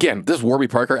 Again, this Warby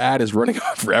Parker ad is running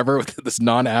on forever. This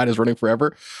non-ad is running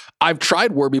forever. I've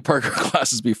tried Warby Parker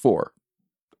glasses before,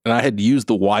 and I had used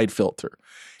the wide filter.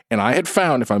 And I had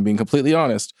found, if I'm being completely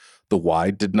honest, the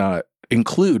wide did not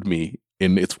include me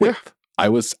in its width. Yeah. I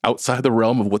was outside the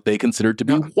realm of what they considered to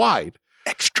be wide.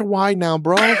 Extra wide now,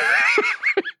 bro.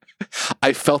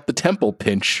 I felt the temple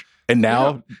pinch. And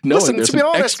now, listen, to be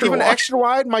honest, even extra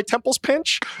wide, my temples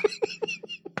pinch.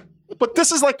 But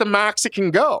this is like the max it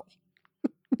can go.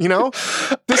 You know,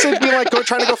 this would be like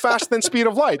trying to go faster than speed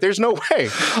of light. There's no way.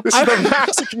 This is the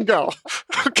max it can go.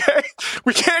 Okay,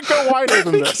 we can't go wider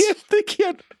than this. They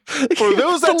can't. For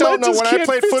those that don't know, when I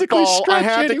played football, I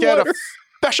had to get a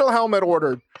special helmet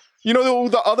ordered. You know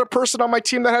the other person on my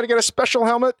team that had to get a special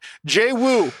helmet? Jay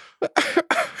Woo.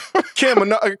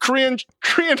 Kim, a Korean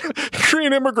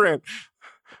immigrant.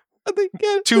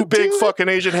 Two big fucking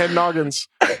Asian head noggins.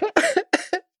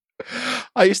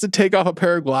 I used to take off a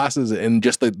pair of glasses and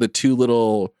just the two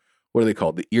little, what are they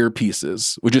called? The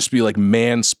earpieces would just be like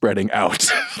man spreading out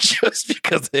just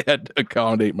because they had to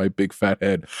accommodate my big fat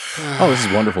head. Oh, this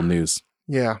is wonderful news.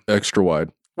 Yeah. Extra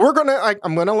wide. I'm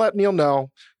going to let Neil know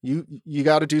you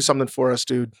got to do something for us,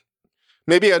 dude.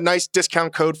 Maybe a nice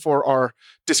discount code for our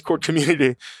Discord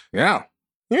community. Yeah.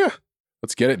 Yeah.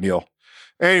 Let's get it, Neil.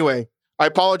 Anyway, I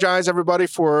apologize, everybody,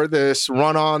 for this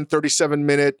run-on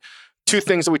 37-minute, two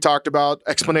things that we talked about,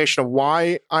 explanation of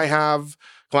why I have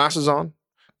glasses on,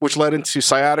 which led into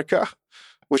sciatica,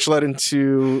 which led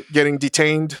into getting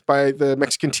detained by the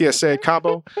Mexican TSA at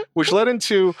Cabo, which led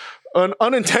into an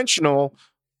unintentional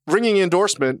ringing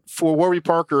endorsement for Warby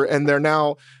Parker and their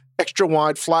now extra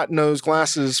wide flat nose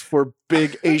glasses for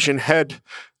big Asian head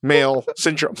male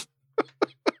syndrome.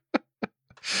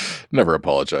 Never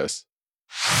apologize.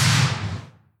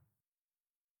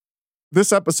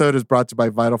 This episode is brought to you by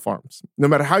Vital Farms. No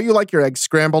matter how you like your eggs,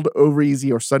 scrambled, over easy,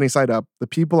 or sunny side up, the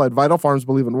people at Vital Farms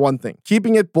believe in one thing: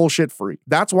 keeping it bullshit free.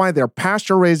 That's why their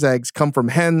pasture-raised eggs come from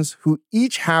hens who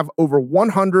each have over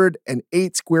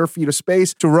 108 square feet of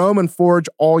space to roam and forage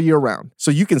all year round. So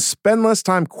you can spend less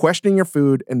time questioning your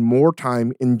food and more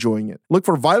time enjoying it. Look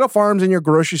for Vital Farms in your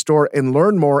grocery store and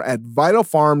learn more at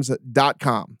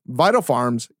vitalfarms.com. Vital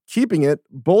Farms, keeping it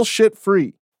bullshit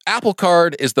free. Apple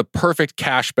Card is the perfect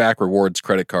cashback rewards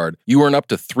credit card. You earn up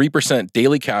to 3%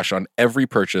 daily cash on every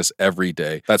purchase every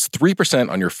day. That's 3%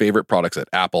 on your favorite products at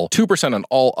Apple, 2% on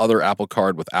all other Apple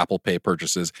Card with Apple Pay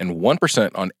purchases, and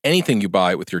 1% on anything you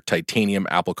buy with your titanium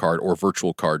Apple Card or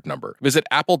virtual card number. Visit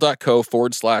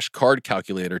apple.co/card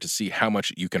calculator to see how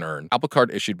much you can earn. Apple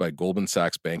Card issued by Goldman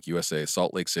Sachs Bank USA,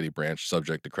 Salt Lake City branch,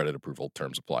 subject to credit approval.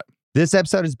 Terms apply. This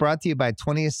episode is brought to you by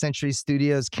 20th Century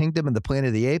Studios' Kingdom of the Planet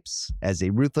of the Apes. As a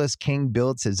ruthless king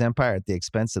builds his empire at the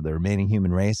expense of the remaining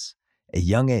human race, a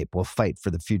young ape will fight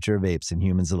for the future of apes and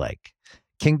humans alike.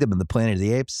 Kingdom of the Planet of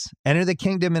the Apes. Enter the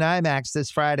kingdom in IMAX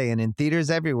this Friday and in theaters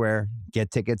everywhere.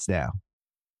 Get tickets now.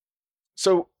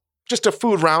 So just a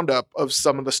food roundup of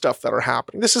some of the stuff that are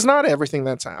happening. This is not everything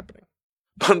that's happening.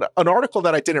 But an article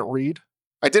that I didn't read,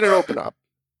 I didn't open up,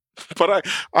 but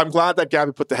I'm glad that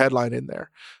Gabby put the headline in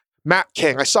there. Matt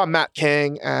King. I saw Matt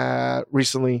King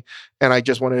recently, and I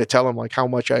just wanted to tell him like how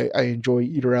much I enjoy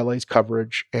Eater LA's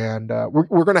coverage, and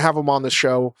we're going to have him on the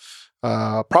show,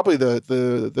 probably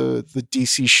the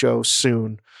DC show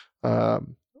soon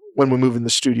when we move in the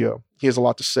studio. He has a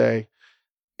lot to say.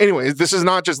 Anyway, this is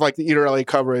not just like the Eater LA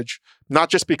coverage,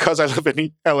 not just because I live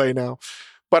in LA now,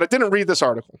 but I didn't read this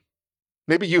article.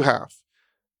 Maybe you have.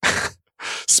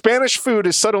 Spanish food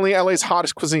is suddenly LA's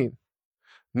hottest cuisine.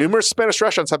 Numerous Spanish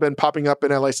restaurants have been popping up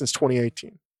in LA since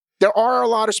 2018. There are a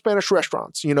lot of Spanish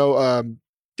restaurants.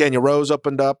 Daniel Rose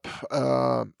opened up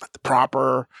at the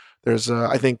Proper. There's,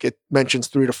 I think it mentions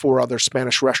 3 to 4 other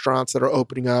Spanish restaurants that are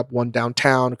opening up, one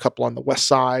downtown, a couple on the west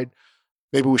side.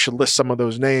 Maybe we should list some of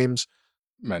those names.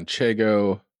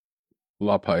 Manchego,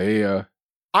 La Paella.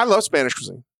 I love Spanish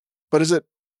cuisine, but is it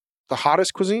the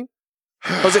hottest cuisine?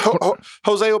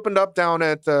 Jose opened up down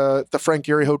at the Frank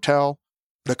Gehry Hotel,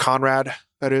 the Conrad,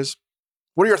 that is.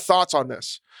 What are your thoughts on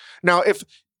this? Now, if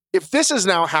this is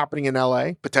now happening in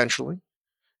LA, potentially,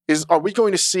 are we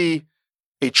going to see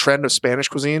a trend of Spanish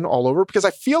cuisine all over? Because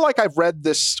I feel like I've read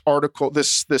this article,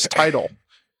 this title.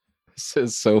 This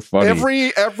is so funny.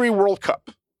 Every World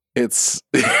Cup. It's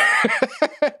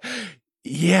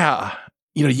yeah.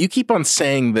 You keep on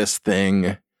saying this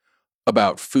thing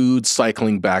about food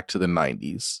cycling back to the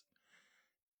 90s.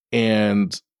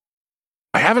 And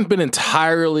I haven't been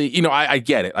entirely, I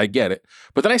get it.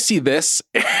 But then I see this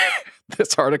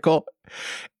article,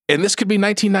 and this could be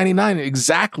 1999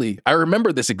 exactly. I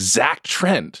remember this exact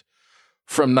trend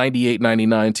from 98,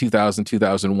 99, 2000,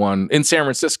 2001 in San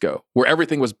Francisco, where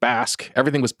everything was Basque,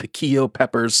 everything was piquillo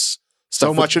peppers.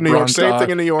 So much in New York, same thing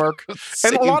in New York.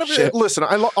 And a lot of shit. it, listen,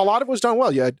 a lot of it was done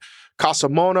well. You had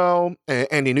Casamono,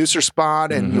 Andy Nusser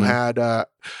spot, and you had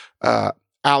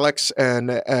Alex and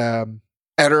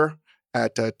Eder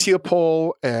at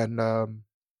Teopol, and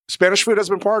Spanish food has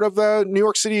been part of the New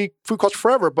York City food culture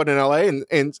forever, but in LA and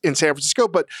in San Francisco.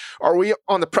 But are we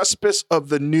on the precipice of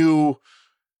the new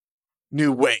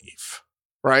wave,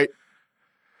 right?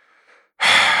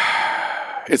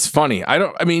 It's funny.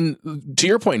 To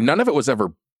your point, none of it was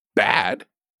ever bad.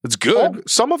 It's good. Oh,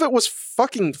 some of it was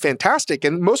fucking fantastic,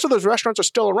 and most of those restaurants are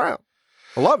still around.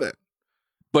 I love it.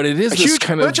 But it is this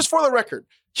kind of... Just for the record,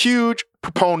 huge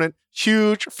proponent,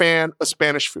 huge fan of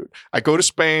Spanish food. I go to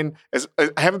Spain. I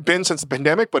haven't been since the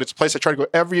pandemic, but it's a place I try to go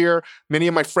every year. Many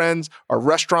of my friends are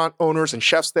restaurant owners and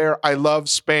chefs there. I love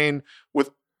Spain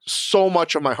with so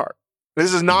much of my heart.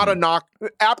 This is not a knock.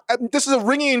 This is a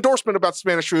ringing endorsement about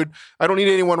Spanish food. I don't need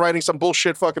anyone writing some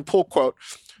bullshit fucking pull quote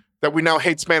that we now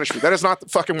hate Spanish food. That is not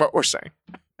fucking what we're saying.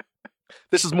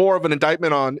 This is more of an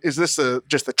indictment on, is this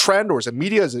just a trend, or is it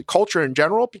media? Is it culture in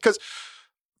general? Because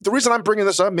the reason I'm bringing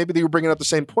this up, maybe you were bringing up the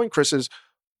same point, Chris, is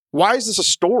why is this a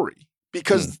story?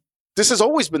 Because this has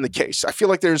always been the case. I feel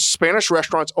like there's Spanish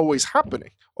restaurants always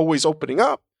happening, always opening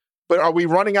up. But are we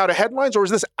running out of headlines, or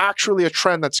is this actually a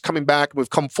trend that's coming back and we've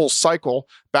come full cycle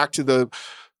back to the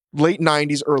late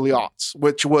 90s, early aughts,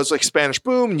 which was like Spanish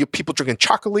boom, and people drinking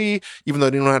chocolate, even though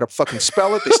they don't know how to fucking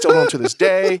spell it. They still don't to this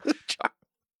day.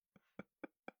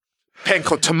 Pan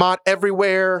con tomate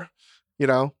everywhere,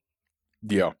 Yeah.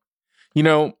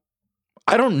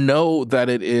 I don't know that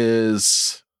it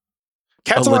is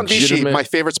Catalan Vichy, my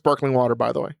favorite sparkling water,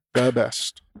 by the way. The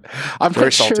best. I'm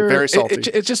very salty, sure very salty.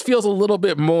 It just feels a little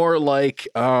bit more like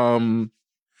I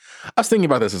was thinking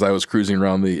about this as I was cruising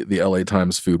around the LA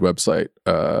Times food website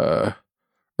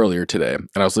earlier today, and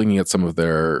I was looking at some of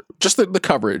their just the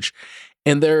coverage,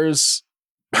 and there's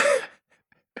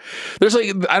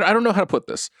like I don't know how to put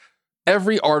this.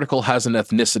 Every article has an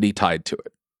ethnicity tied to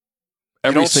it.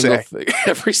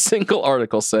 Every single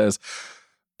article says,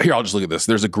 here, I'll just look at this.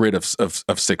 There's a grid of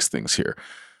 6 things here.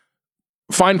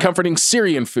 Find comforting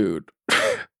Syrian food.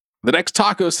 The next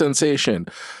taco sensation.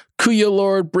 Kuya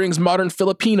Lord brings modern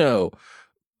Filipino.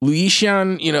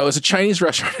 Luisian, is a Chinese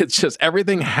restaurant. It's just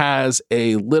everything has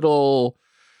a little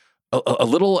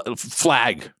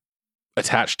flag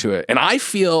attached to it. And I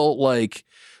feel like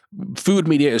food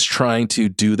media is trying to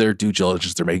do their due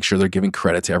diligence. They're making sure they're giving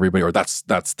credit to everybody, or that's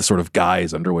the sort of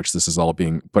guise under which this is all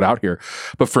being put out here.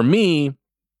 But for me,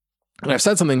 and I've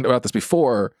said something about this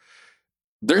before,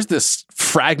 there's this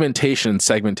fragmentation,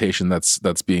 segmentation that's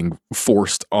being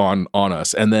forced on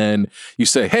us. And then you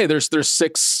say, hey, there's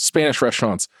 6 Spanish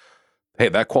restaurants. Hey,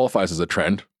 that qualifies as a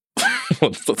trend.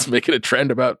 Let's make it a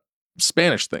trend about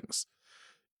Spanish things.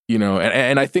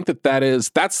 And I think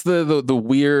that's the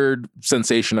weird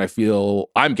sensation I feel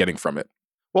I'm getting from it.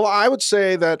 Well, I would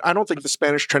say that I don't think the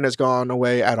Spanish trend has gone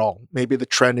away at all. Maybe the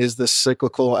trend is this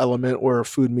cyclical element where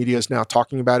food media is now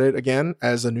talking about it again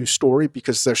as a new story,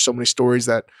 because there's so many stories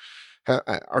that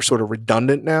are sort of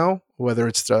redundant now, whether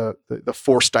it's the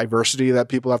forced diversity that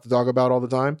people have to talk about all the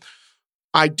time.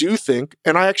 I do think,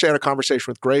 and I actually had a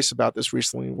conversation with Grace about this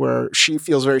recently, where she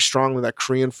feels very strongly that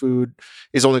Korean food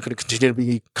is only going to continue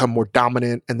to become more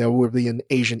dominant, and there will be an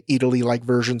Asian Italy-like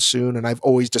version soon. And I've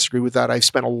always disagreed with that. I've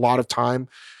spent a lot of time,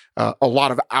 a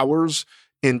lot of hours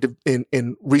in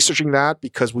researching that,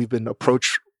 because we've been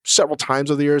approached several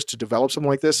times over the years to develop something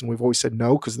like this, and we've always said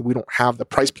no because we don't have the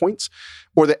price points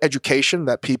or the education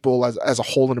that people as a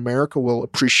whole in America will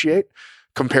appreciate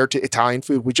compared to Italian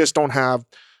food. We just don't have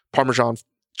Parmesan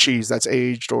cheese that's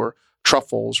aged, or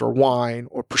truffles, or wine,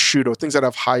 or prosciutto, things that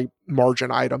have high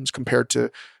margin items compared to,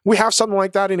 we have something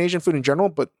like that in Asian food in general,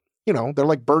 but they're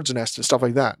like bird's nest and stuff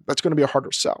like that. That's going to be harder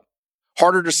to sell.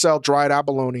 Harder to sell dried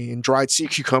abalone and dried sea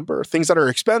cucumber, things that are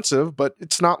expensive, but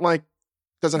it's not like,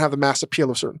 doesn't have the mass appeal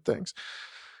of certain things.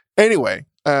 Anyway,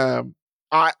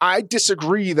 I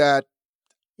disagree that,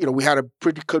 we had a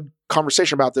pretty good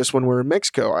conversation about this when we were in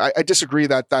Mexico. I disagree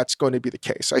that that's going to be the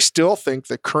case. I still think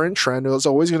the current trend is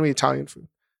always going to be Italian food.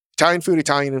 Italian food,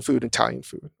 Italian food, Italian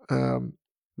food.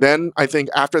 Then I think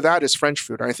after that is French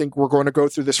food. I think we're going to go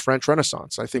through this French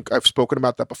Renaissance. I think I've spoken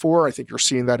about that before. I think you're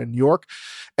seeing that in New York.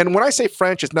 And when I say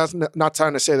French, it's not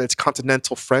trying to say that it's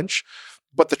continental French,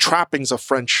 but the trappings of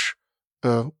French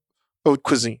haute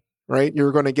cuisine, right?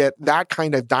 You're going to get that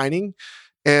kind of dining,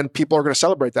 and people are going to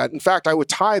celebrate that. In fact, I would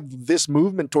tie this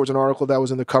movement towards an article that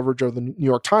was in the coverage of the New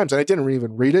York Times, and I didn't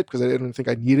even read it because I didn't think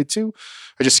I needed to.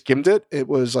 I just skimmed it. It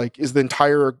was like, is the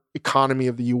entire economy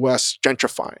of the U.S.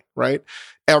 gentrifying, right?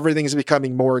 Everything is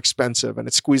becoming more expensive, and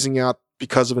it's squeezing out,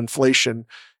 because of inflation,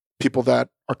 people that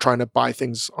are trying to buy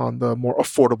things on the more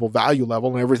affordable value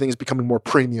level, and everything is becoming more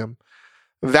premium.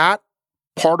 That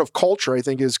part of culture, I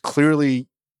think, is clearly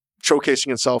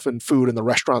showcasing itself in food in the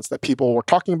restaurants that people were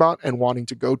talking about and wanting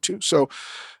to go to. So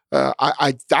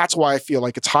that's why I feel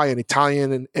like it's high in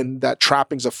Italian and that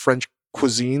trappings of French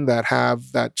cuisine that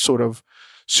have that sort of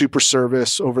super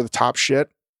service, over the top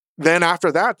shit. Then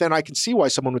after that, then I can see why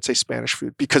someone would say Spanish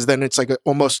food, because then it's like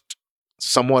almost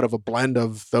somewhat of a blend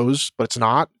of those, but it's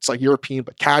not. It's like European,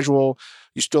 but casual.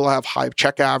 You still have high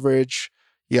check average.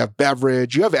 You have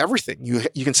beverage. You have everything.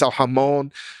 You can sell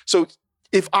jamon. So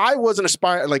if I wasn't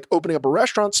like opening up a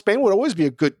restaurant, Spain would always be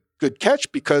a good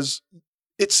catch, because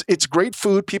it's great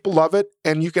food. People love it.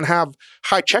 And you can have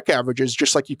high check averages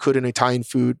just like you could in Italian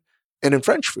food and in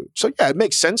French food. So yeah, it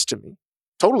makes sense to me.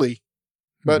 Totally.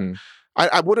 But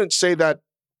I wouldn't say that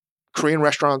Korean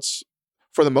restaurants,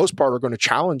 for the most part, are going to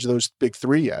challenge those big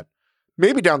three yet.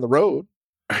 Maybe down the road.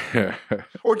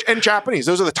 And Japanese.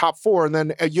 Those are the top four. And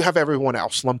then you have everyone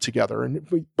else lumped together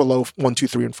and below 1, 2,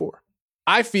 3, and 4.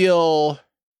 I feel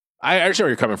I understand where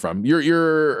you're coming from.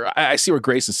 I see what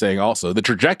Grace is saying also. The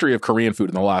trajectory of Korean food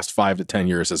in the last 5 to 10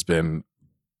 years has been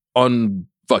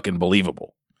unfucking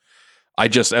believable.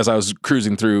 As I was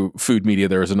cruising through food media,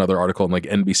 there was another article in like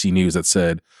NBC News that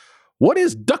said, "What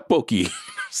is tteokbokki?"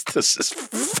 This is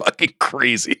fucking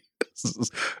crazy.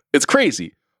 It's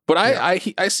crazy. But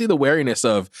I see the wariness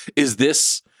of, is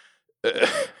this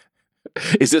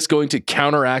going to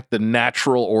counteract the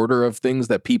natural order of things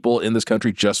that people in this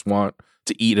country just want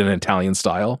to eat in Italian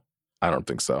style? I don't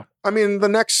think so. I mean,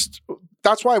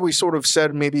 that's why we sort of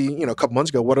said maybe, a couple months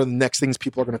ago, what are the next things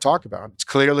people are going to talk about? It's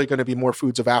clearly going to be more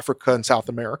foods of Africa and South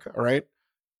America, right?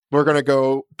 We're going to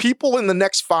go, people in the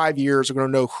next 5 years are going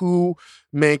to know who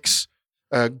makes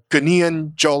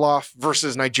Ghanaian jollof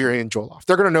versus Nigerian jollof.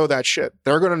 They're going to know that shit.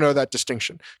 They're going to know that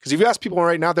distinction. Because if you ask people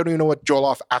right now, they don't even know what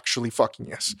jollof actually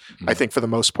fucking is, I think, for the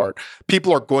most part.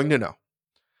 People are going to know.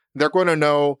 They're going to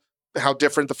know how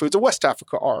different the foods of West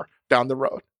Africa are down the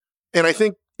road. And I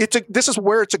think this is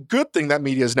where it's a good thing that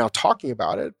media is now talking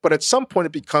about it. But at some point,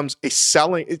 it becomes a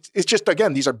selling. It's just,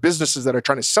 again, these are businesses that are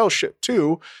trying to sell shit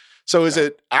too. So is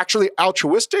it actually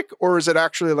altruistic, or is it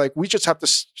actually like, we just have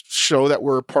to show that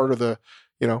we're part of the,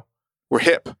 we're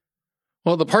hip?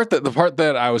 Well, the part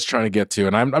that I was trying to get to,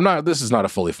 and I'm not, this is not a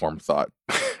fully formed thought,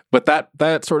 but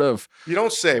that sort of, you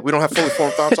don't say. We don't have fully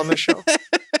formed thoughts on this show.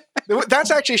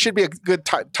 That's actually should be a good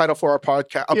title for our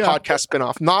podcast, podcast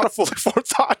spinoff. Not a fully formed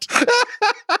thought.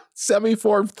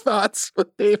 Semi-formed thoughts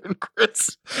with Dave and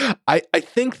Chris. I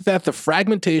think that the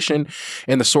fragmentation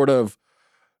and the sort of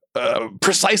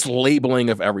precise labeling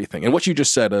of everything, and what you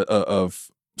just said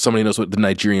of somebody knows what the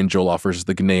Nigerian jollof versus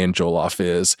the Ghanaian jollof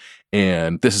is,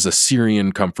 and this is a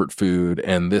Syrian comfort food,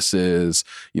 and this is,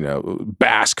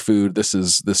 Basque food, this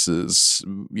is Sichuan,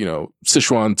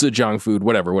 Zhejiang food,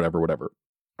 whatever.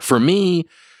 For me,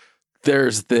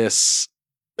 there's this,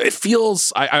 it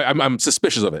feels, I'm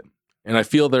suspicious of it. And I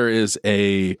feel there is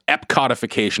a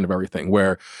epcodification of everything,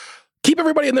 where keep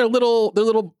everybody in their little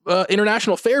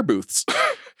international fair booths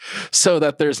so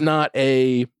that there's not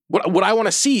what I want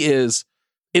to see is,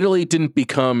 Italy didn't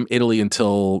become Italy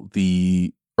until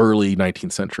the early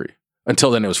 19th century.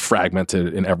 Until then, it was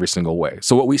fragmented in every single way.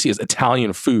 So what we see as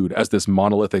Italian food as this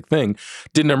monolithic thing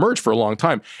didn't emerge for a long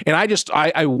time. And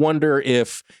I wonder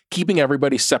if keeping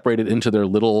everybody separated into their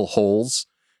little holes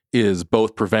is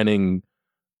both preventing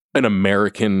an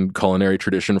American culinary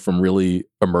tradition from really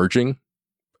emerging.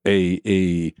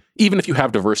 Even if you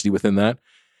have diversity within that.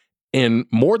 And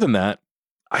more than that,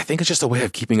 I think it's just a way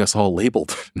of keeping us all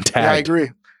labeled and tagged. Yeah, I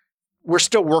agree. We're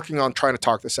still working on trying to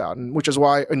talk this out, and which is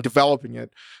why in developing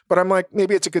it. But I'm like,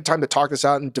 maybe it's a good time to talk this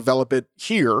out and develop it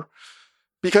here,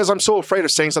 because I'm so afraid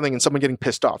of saying something and someone getting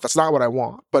pissed off. That's not what I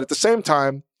want. But at the same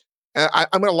time, I'm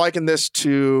going to liken this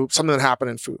to something that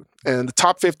happened in food. And the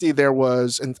top 50 there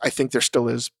was, and I think there still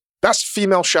is, Best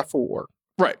Female Chef Award.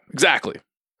 Right, exactly.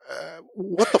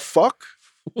 What the fuck?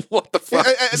 What the fuck?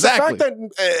 Exactly. The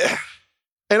fact that,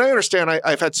 and I understand,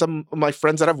 I've had some of my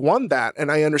friends that have won that,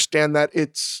 and I understand that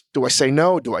it's, do I say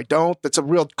no? Do I don't? That's a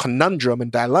real conundrum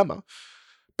and dilemma.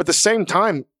 But at the same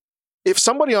time, if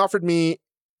somebody offered me,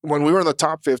 when we were in the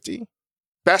top 50,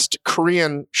 best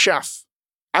Korean chef,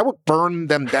 I would burn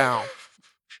them down.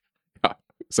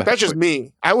 Exactly. That's just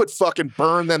me. I would fucking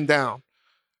burn them down.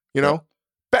 You know?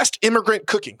 Best immigrant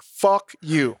cooking. Fuck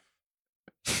you.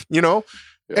 You know?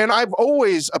 Yeah. And I've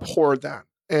always abhorred that.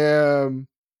 And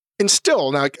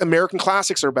still, now American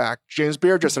classics are back. James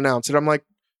Beard just announced it. I'm like,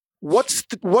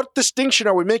 what distinction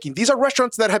are we making? These are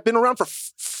restaurants that have been around for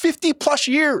 50 plus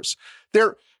years.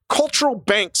 They're cultural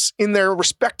banks in their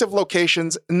respective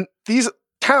locations. And these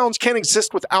towns can't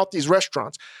exist without these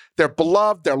restaurants. They're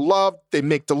beloved, they're loved, they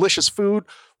make delicious food.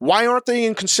 Why aren't they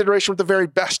in consideration with the very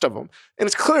best of them? And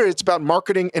it's clear it's about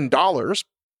marketing and dollars,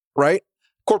 right?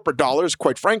 Corporate dollars,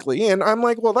 quite frankly. And I'm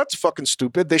like, well, that's fucking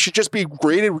stupid. They should just be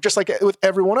graded just like with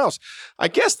everyone else. I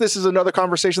guess this is another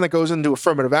conversation that goes into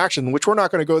affirmative action, which we're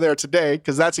not going to go there today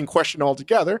because that's in question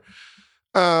altogether.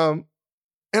 And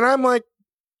I'm like,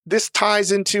 this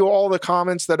ties into all the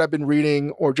comments that I've been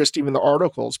reading or just even the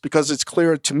articles, because it's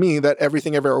clear to me that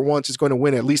Everything Ever Once is going to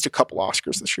win at least a couple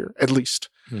Oscars this year, at least.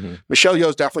 Mm-hmm. Michelle Yeoh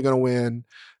is definitely going to win.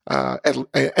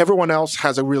 Everyone else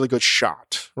has a really good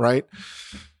shot, right?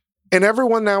 And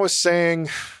everyone now is saying,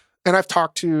 and I've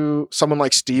talked to someone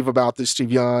like Steve about this, Steve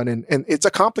Yeun, and it's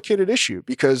a complicated issue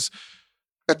because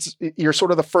you're sort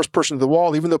of the first person to the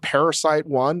wall, even though Parasite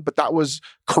won, but that was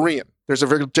Korean. There's a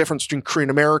very difference between Korean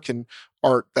American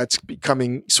art that's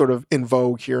becoming sort of in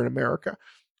vogue here in America.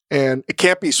 And it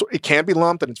can be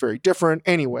lumped, and it's very different.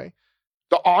 Anyway,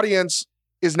 the audience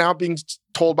is now being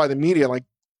told by the media, like,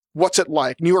 what's it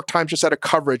like? New York Times just had a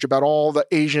coverage about all the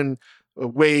Asian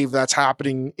wave that's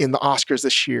happening in the Oscars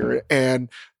this year. And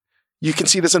you can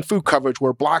see this in food coverage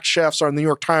where Black chefs on the New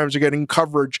York Times are getting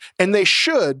coverage, and they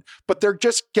should, but they're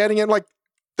just getting it like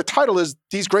the title is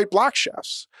These Great Black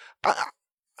Chefs.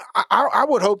 I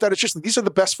would hope that it's just, these are the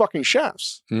best fucking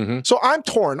chefs. Mm-hmm. So I'm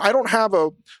torn. I don't have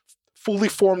a fully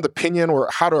formed opinion or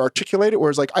how to articulate it.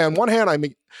 Whereas like, on one hand,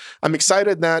 I'm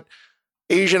excited that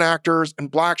Asian actors and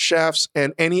Black chefs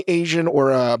and any Asian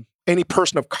or any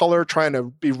person of color trying to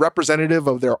be representative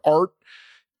of their art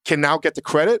can now get the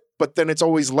credit, but then it's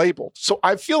always labeled. So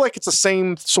I feel like it's the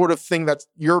same sort of thing that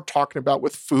you're talking about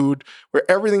with food, where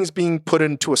everything's being put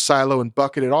into a silo and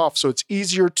bucketed off. So it's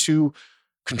easier to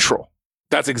control.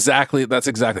 That's exactly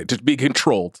to be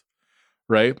controlled,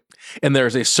 right? And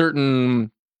there's a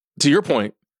certain, to your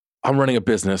point, I'm running a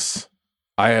business.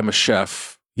 I am a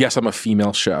chef. Yes, I'm a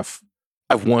female chef.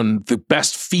 I've won the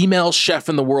best female chef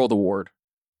in the world award.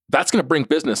 That's going to bring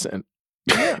business in.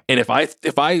 And if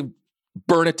I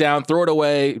burn it down, throw it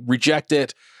away, reject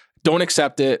it, don't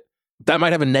accept it, that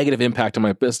might have a negative impact on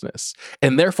my business.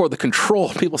 And therefore the control,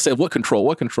 people say, what control?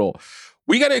 What control?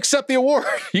 We got to accept the award.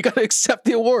 You got to accept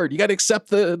the award. You got to accept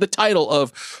the title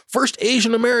of first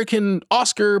Asian American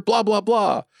Oscar, blah, blah,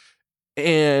 blah.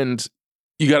 And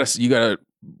you got to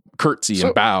curtsy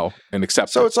and bow and accept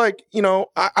it. So it's like, you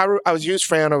know, I was a huge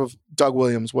fan of Doug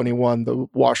Williams when he won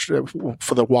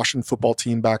for the Washington football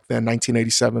team back then,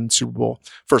 1987 Super Bowl,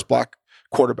 first Black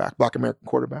American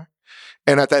quarterback.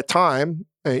 And at that time,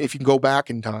 if you can go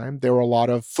back in time, there were a lot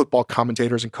of football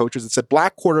commentators and coaches that said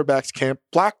Black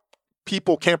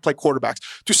people can't play quarterbacks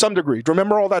to some degree. Do you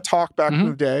remember all that talk back in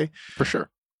the day? For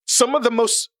sure. Some of the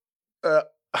most,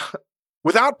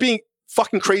 without being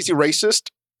fucking crazy racist,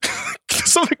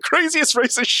 some of the craziest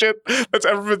racist shit that's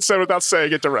ever been said without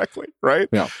saying it directly, right?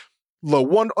 Yeah.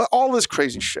 All this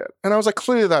crazy shit. And I was like,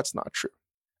 clearly that's not true.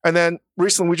 And then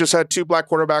recently we just had two Black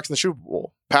quarterbacks in the Super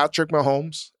Bowl, Patrick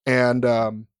Mahomes and,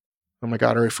 oh my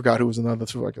God, I already forgot who was in the other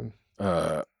two.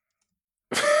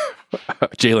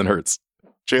 Jalen Hurts.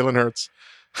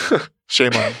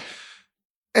 Shame on him.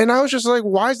 And I was just like,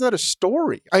 why is that a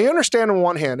story? I understand on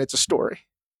one hand, it's a story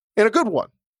and a good one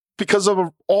because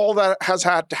of all that has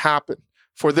had to happen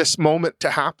for this moment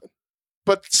to happen.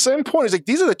 But the same point is like,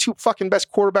 these are the two fucking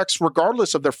best quarterbacks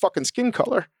regardless of their fucking skin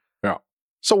color. Yeah.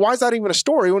 So why is that even a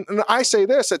story? And I say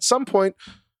this, at some point,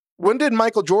 When did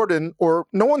Michael Jordan, or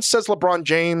no one says LeBron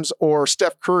James or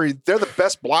Steph Curry, they're the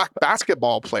best black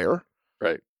basketball player?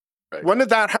 Right. When did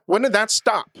that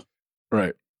stop?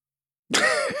 Right.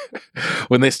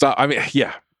 When they stop, I mean,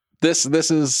 yeah. This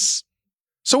is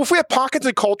So if we have pockets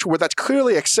of culture where that's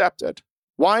clearly accepted,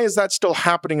 why is that still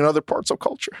happening in other parts of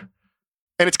culture?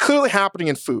 And it's clearly happening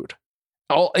in food.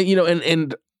 all,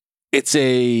 and it's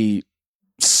a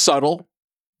subtle,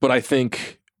 but I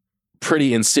think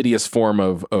pretty insidious form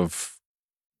of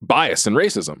bias and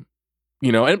racism.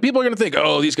 And people are going to think,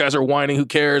 oh, these guys are whining. Who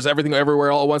cares? Everything,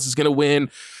 everywhere, all at once is going to win.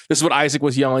 This is what Isaac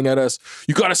was yelling at us.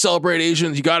 You got to celebrate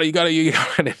Asians. You got to.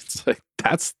 And it's like,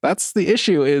 that's the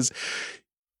issue is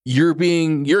you're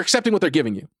accepting what they're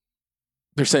giving you.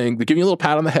 They're giving you a little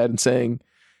pat on the head and saying,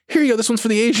 here you go. This one's for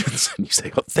the Asians. And you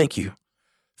say, oh, thank you.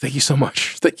 Thank you so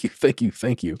much. Thank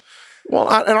you. Well,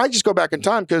 I just go back in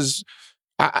time because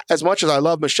as much as I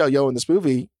love Michelle Yeoh in this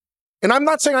movie, and I'm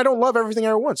not saying I don't love Everything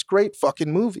Everywhere at Once. Great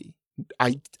fucking movie.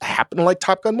 I happen to like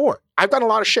Top Gun more. I've gotten a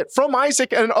lot of shit from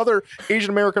Isaac and other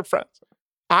Asian American friends.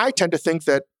 I tend to think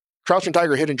that Crouching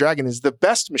Tiger, Hidden Dragon is the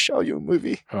best Michelle Yeoh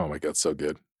movie. Oh my God, so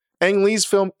good. Ang Lee's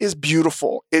film is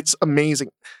beautiful. It's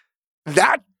amazing. If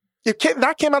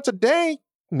that came out today,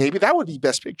 maybe that would be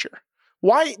Best Picture.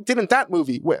 Why didn't that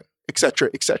movie win? Et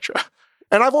cetera, et cetera.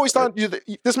 And I've always thought, this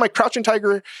is my Crouching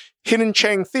Tiger, Hidden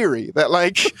Chang theory, that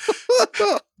like,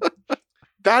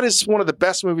 that is one of the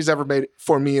best movies ever made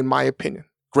for me, in my opinion.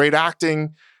 Great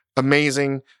acting,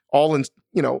 amazing, all in,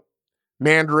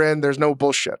 Mandarin, there's no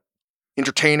bullshit.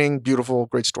 Entertaining, beautiful,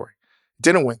 great story.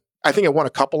 Didn't win. I think it won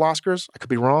a couple Oscars. I could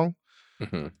be wrong.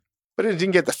 Mm-hmm. But it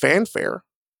didn't get the fanfare.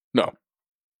 No.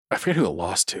 I forget who it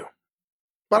lost to.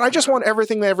 But I just want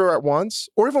Everything Everywhere at Once,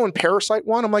 or even when Parasite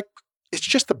won, I'm like, it's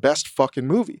just the best fucking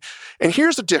movie. And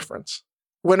here's the difference.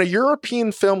 When a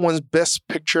European film wins Best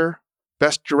Picture,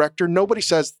 Best Director, nobody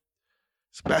says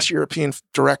it's Best European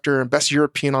Director and Best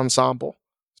European Ensemble.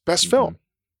 It's Best Film.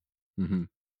 Mm-hmm.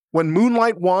 When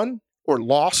Moonlight won, or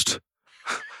lost,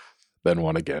 then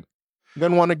won again,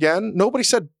 nobody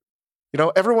said,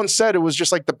 everyone said it was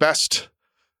just like the best.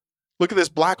 Look at this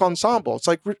black ensemble. It's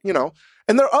like,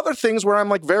 and there are other things where I'm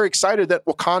like very excited that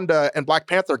Wakanda and Black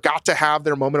Panther got to have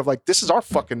their moment of like, this is our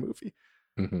fucking movie.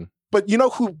 Mm-hmm. But you know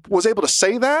who was able to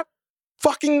say that?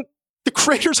 Fucking the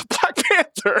creators of Black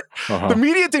Panther. Uh-huh. The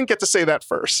media didn't get to say that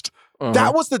first. Uh-huh.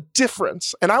 That was the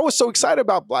difference. And I was so excited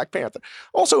about Black Panther.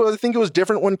 Also, I think it was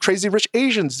different when Crazy Rich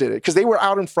Asians did it because they were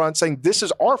out in front saying, this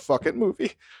is our fucking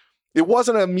movie. It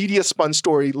wasn't a media spun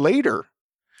story later.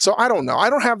 So I don't know.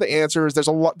 I don't have the answers.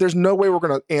 There's no way we're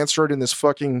going to answer it in this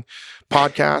fucking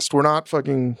podcast. We're not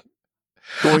fucking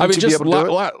going to be able to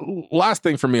do it. Last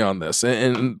thing for me on this,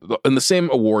 and in the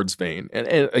same awards vein, and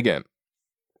again,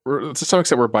 to some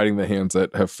extent, we're biting the hands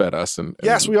that have fed us. And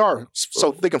yes, we are.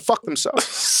 So they can fuck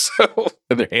themselves.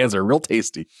 And their hands are real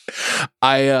tasty.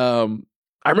 I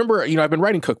remember, I've been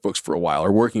writing cookbooks for a while,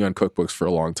 or working on cookbooks for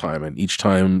a long time, and each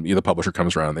time the publisher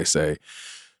comes around, they say,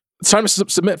 it's time to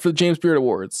submit for the James Beard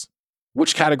Awards.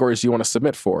 Which categories do you want to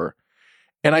submit for?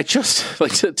 And I just,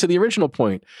 like, to the original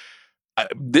point,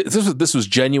 this was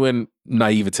genuine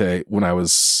naivete when I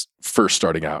was first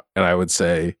starting out. And I would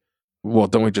say, well,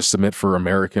 don't we just submit for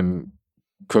American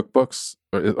cookbooks?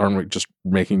 Or aren't we just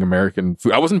making American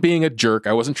food? I wasn't being a jerk.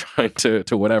 I wasn't trying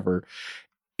to whatever.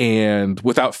 And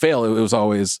without fail, it was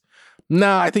always,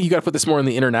 I think you got to put this more in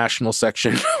the international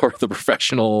section or the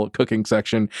professional cooking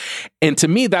section. And to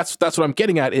me, that's what I'm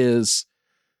getting at is,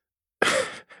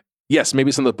 yes,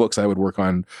 maybe some of the books I would work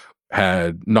on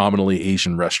had nominally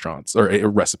Asian restaurants or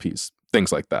recipes,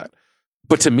 things like that.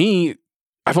 But to me,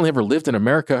 I've only ever lived in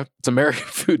America. It's American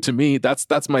food to me.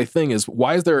 That's my thing is,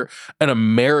 why is there an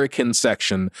American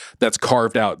section that's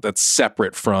carved out, that's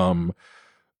separate from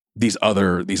these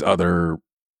other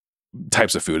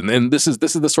types of food? And this is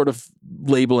the sort of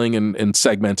labeling and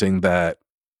segmenting that,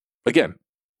 again,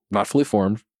 not fully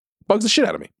formed, bugs the shit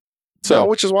out of me. So,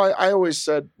 which is why I always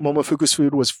said Momofuku's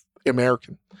food was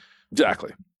American.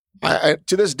 Exactly. I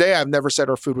to this day, I've never said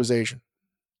our food was Asian,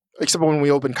 except when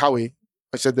we opened Kawi.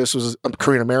 I said this was a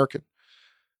Korean American,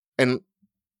 and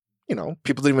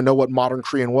people didn't even know what modern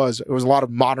Korean was. It was a lot of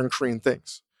modern Korean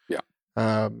things. Yeah.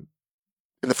 And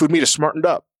the food media smartened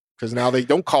up because now they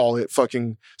don't call it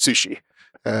fucking sushi.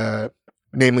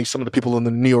 Namely, some of the people in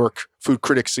the New York food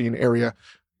critic scene area.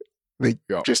 They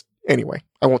just anyway.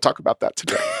 I won't talk about that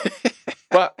today.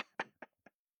 But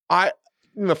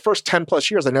in the first 10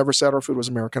 plus years, I never said our food was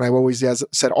American. I always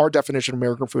said our definition of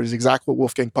American food is exactly what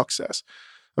Wolfgang Puck says.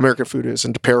 American food is,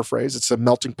 and to paraphrase, it's a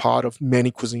melting pot of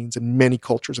many cuisines and many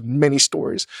cultures and many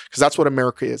stories, because that's what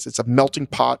America is. It's a melting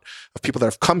pot of people that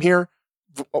have come here,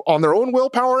 on their own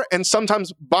willpower and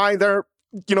sometimes by their,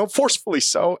 forcefully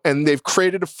so. And they've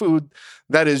created a food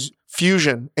that is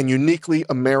fusion and uniquely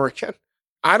American.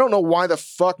 I don't know why the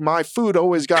fuck my food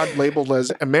always got labeled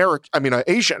as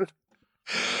Asian.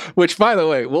 Which, by the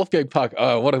way, Wolfgang Puck,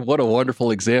 what a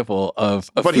wonderful example of.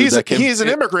 But he's an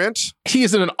immigrant.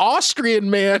 He's an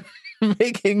Austrian man who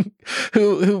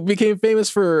became famous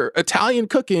for Italian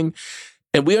cooking,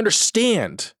 and we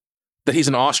understand that he's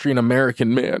an Austrian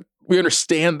American man. We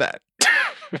understand that.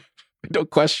 Don't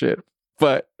question it.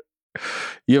 But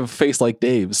you have a face like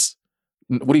Dave's.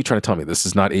 What are you trying to tell me? This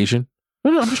is not Asian?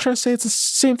 No, I'm just trying to say it's the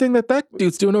same thing that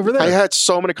dude's doing over there. I had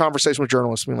so many conversations with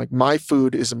journalists being like, my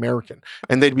food is American.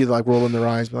 And they'd be like rolling their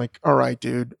eyes, be like, all right,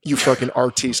 dude, you fucking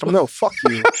artiste. I'm like, no, fuck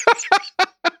you.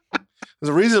 There's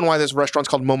a reason why this restaurant's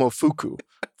called Momofuku.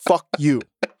 Fuck you.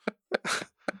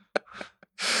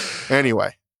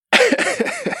 Anyway.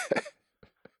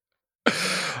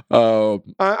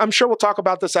 I'm sure we'll talk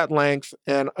about this at length.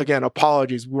 And again,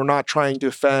 apologies. We're not trying to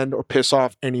offend or piss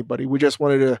off anybody. We just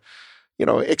wanted to,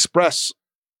 express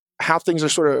how things are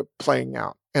sort of playing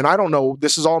out. And I don't know,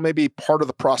 this is all maybe part of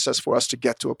the process for us to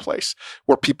get to a place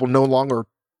where people no longer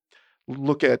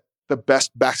look at the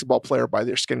best basketball player by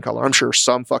their skin color. I'm sure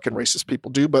some fucking racist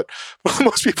people do, but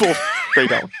most people, they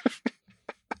don't.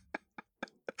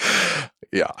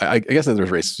 Yeah, I guess that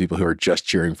there's racist people who are just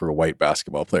cheering for white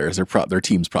basketball players. Their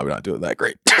team's probably not doing that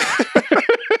great.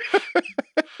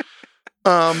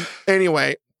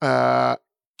 Anyway,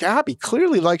 Gabby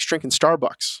clearly likes drinking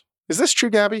Starbucks. Is this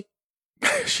true, Gabby?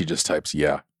 She just types,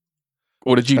 yeah.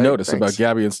 What did you notice about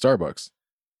Gabby and Starbucks?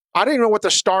 I didn't know what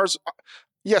the stars...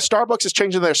 Yeah, Starbucks is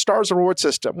changing their stars reward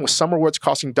system with some rewards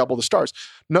costing double the stars.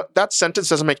 No, that sentence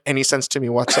doesn't make any sense to me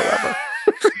whatsoever.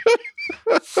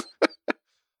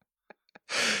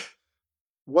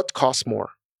 What costs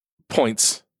more?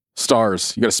 Points.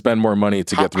 Stars. You got to spend more money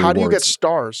to get the rewards. How do you get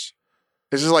stars?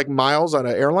 Is this like miles on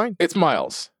an airline? It's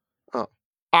miles. Oh.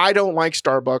 I don't like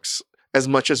Starbucks as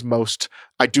much as most.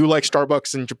 I do like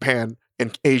Starbucks in Japan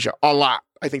and Asia a lot.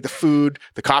 I think the food,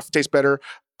 the coffee tastes better.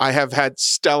 I have had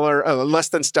less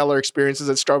than stellar experiences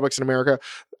at Starbucks in America.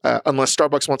 Unless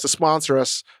Starbucks wants to sponsor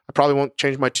us, I probably won't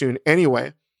change my tune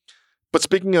anyway. But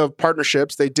speaking of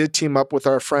partnerships, they did team up with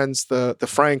our friends, the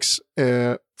Franks,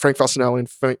 Frank Falsinelli and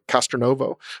Frank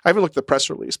Castronovo. I haven't looked at the press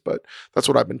release, but that's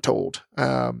what I've been told.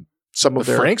 Some of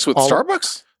their Franks with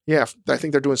Starbucks? Yeah, I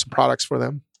think they're doing some products for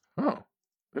them. Oh,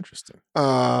 interesting.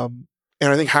 And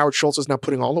I think Howard Schultz is now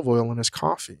putting olive oil in his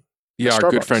coffee. Yeah,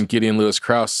 our good friend Gideon Lewis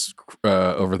Krause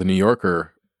over the New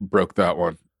Yorker broke that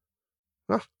one.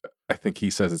 Huh. I think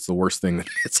he says it's the worst thing.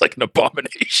 It's like an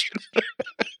abomination.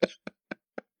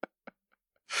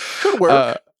 Could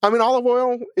work. Olive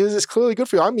oil is clearly good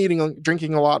for you. I'm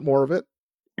drinking a lot more of it.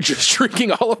 Just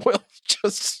drinking olive oil,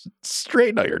 just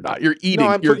straight. No, you're not. You're eating.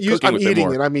 No,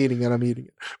 I'm eating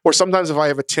it. Or sometimes if I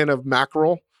have a tin of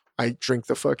mackerel, I drink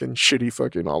the fucking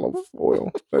shitty olive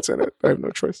oil that's in it. I have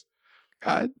no choice.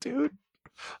 God, dude,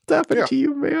 what happened to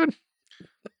you, man?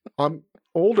 I'm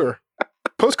older.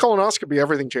 Post colonoscopy,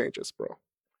 everything changes, bro.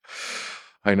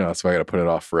 I know. That's why I got to put it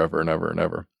off forever and ever and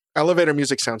ever. Elevator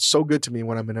music sounds so good to me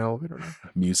when I'm in an elevator.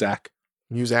 Muzak.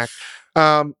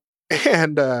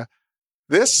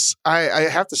 This, I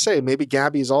have to say, maybe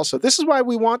Gabby is also, this is why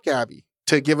we want Gabby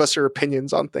to give us her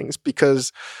opinions on things,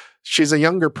 because she's a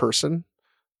younger person.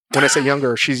 When I say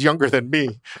younger, she's younger than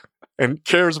me and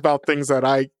cares about things that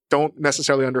I don't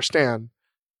necessarily understand.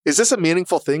 Is this a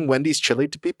meaningful thing, Wendy's chili,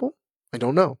 to people? I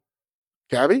don't know.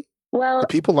 Gabby? Well, do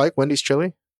people like Wendy's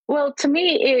chili? Well, to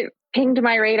me, it pinged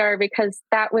my radar because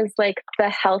that was like the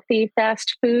healthy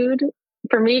fast food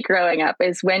for me growing up.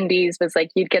 Is Wendy's was like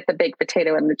you'd get the baked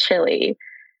potato and the chili,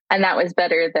 and that was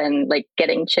better than like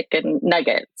getting chicken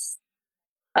nuggets.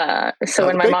 So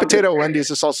when my baked mom potato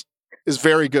Wendy's is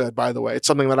very good, by the way. It's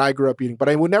something that I grew up eating, but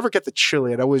I would never get the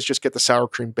chili. I'd always just get the sour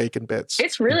cream bacon bits.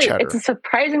 It's a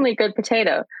surprisingly good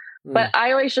potato. But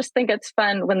I always just think it's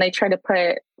fun when they try to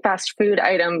put fast food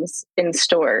items in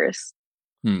stores.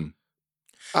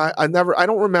 I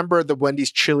don't remember the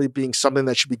Wendy's chili being something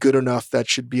that should be good enough that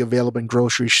should be available in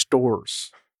grocery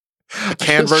stores. The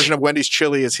canned version of Wendy's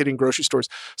chili is hitting grocery stores.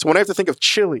 So when I have to think of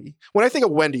chili, when I think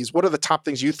of Wendy's, what are the top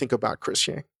things you think about, Chris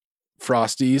Yang?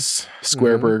 Frosties,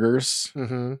 square burgers,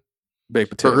 baked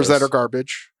potatoes. Burgers that are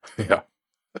garbage. Yeah.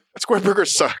 Square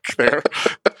burgers suck there.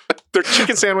 Their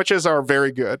chicken sandwiches are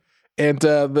very good. And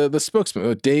the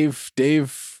spokesman, Dave.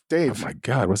 Oh my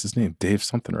God, what's his name? Dave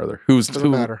something or other. Doesn't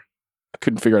matter. I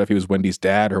couldn't figure out if he was Wendy's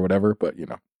dad or whatever, but you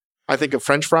know. I think of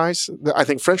French fries. I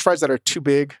think French fries that are too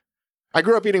big. I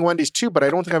grew up eating Wendy's too, but I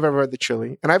don't think I've ever had the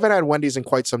chili. And I haven't had Wendy's in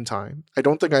quite some time. I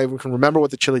don't think I even can remember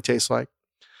what the chili tastes like.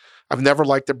 I've never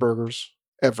liked their burgers,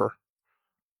 ever.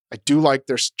 I do like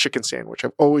their chicken sandwich.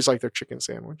 I've always liked their chicken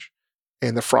sandwich.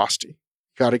 And the Frosty.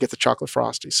 Got to get the chocolate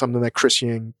Frosty, something that Chris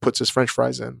Yang puts his French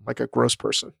fries in, like a gross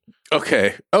person.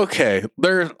 Okay.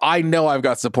 I know I've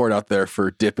got support out there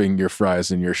for dipping your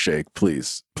fries in your shake.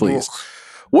 Please. Ugh.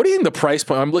 What do you think the price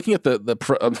point? I'm looking at the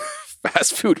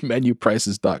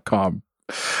fastfoodmenuprices.com.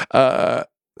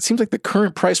 Seems like the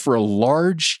current price for a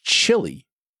large chili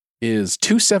is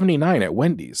 $2.79 at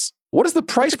Wendy's. What is the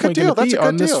price point going to be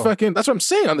on this fucking? That's what I'm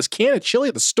saying. On this can of chili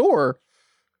at the store,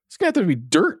 it's going to have to be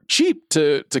dirt cheap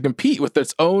to compete with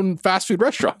its own fast food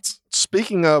restaurants.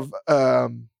 Speaking of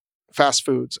fast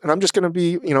foods, and I'm just going to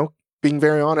be, being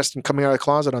very honest and coming out of the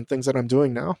closet on things that I'm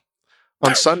doing now.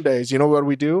 On Sundays, you know what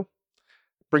we do?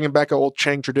 Bringing back an old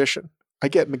Chang tradition. I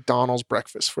get McDonald's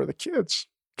breakfast for the kids.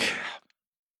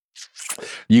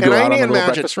 You go out on a little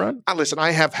breakfast run? Listen,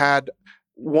 I have had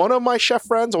one of our chef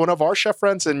friends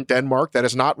in Denmark, that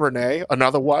is not Renee,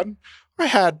 another one. I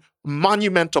had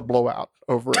monumental blowout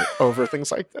over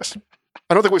things like this.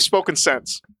 I don't think we've spoken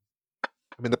since.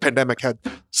 I mean, the pandemic had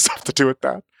stuff to do with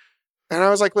that. And I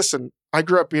was like, listen, I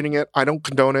grew up eating it. I don't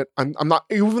condone it. I'm not,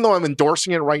 even though I'm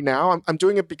endorsing it right now, I'm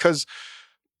doing it because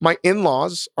my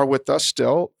in-laws are with us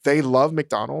still. They love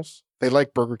McDonald's. They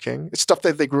like Burger King. It's stuff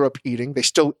that they grew up eating. They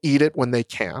still eat it when they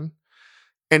can.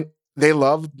 And they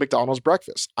love McDonald's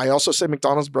breakfast. I also say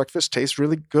McDonald's breakfast tastes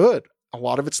really good. A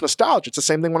lot of it's nostalgia. It's the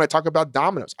same thing when I talk about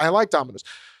Domino's. I like Domino's.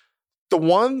 The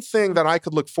one thing that I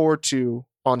could look forward to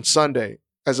on Sunday,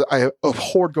 as I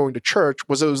abhorred going to church,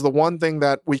 was it was the one thing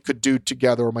that we could do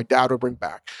together, or my dad would bring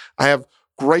back. I have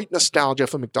great nostalgia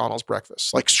for McDonald's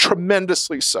breakfast, like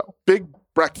tremendously so. Big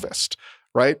breakfast,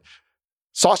 right?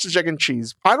 Sausage, egg, and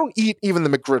cheese. I don't eat even the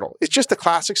McGriddle. It's just the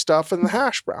classic stuff and the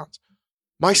hash browns.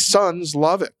 My sons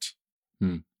love it.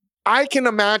 I can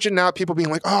imagine now people being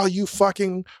like, oh, you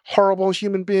fucking horrible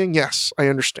human being. Yes, I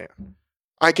understand.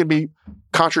 I can be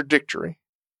contradictory,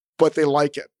 but they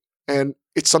like it. And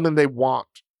it's something they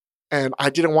want. And I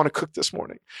didn't want to cook this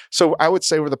morning. So I would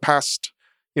say over the past,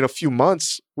 few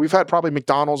months, we've had probably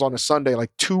McDonald's on a Sunday, like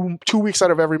two weeks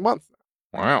out of every month.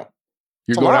 Wow.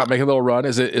 You're going out making a little run.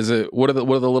 Is it what are the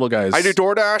little guys? I do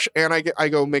DoorDash and I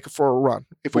go make it for a run.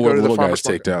 If we go to the little farmer's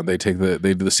guys take down, they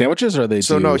do the sandwiches, or they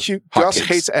so do no. Gus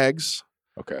hates eggs.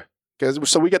 Okay.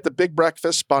 So we get the big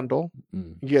breakfast bundle.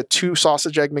 You get 2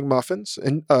 sausage egg McMuffins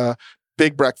and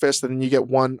big breakfast, and then you get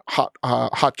 1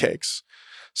 hot cakes.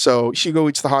 So Hugo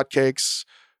eats the hot cakes.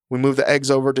 We move the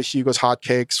eggs over to Hugo's hot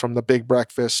cakes from the big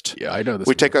breakfast. Yeah, I know this.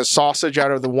 We take a sausage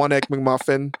out of the 1 egg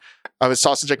McMuffin, a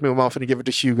sausage egg McMuffin, and give it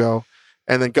to Hugo.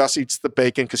 And then Gus eats the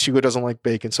bacon because Hugo doesn't like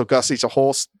bacon. So Gus eats a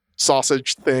whole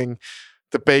sausage thing,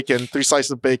 the bacon, 3 slices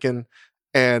of bacon,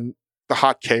 and the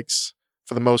hot cakes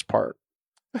for the most part.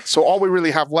 So all we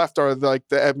really have left are the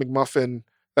egg McMuffin,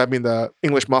 the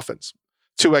English muffins.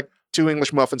 2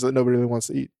 English muffins that nobody really wants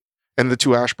to eat. And the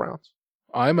 2 hash browns.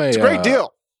 It's a great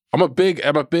deal. I'm a big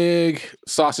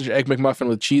sausage egg McMuffin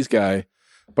with cheese guy,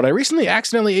 but I recently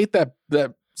accidentally ate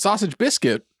that sausage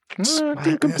biscuit.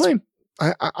 Didn't complain.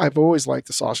 I've always liked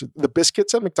the sausage. The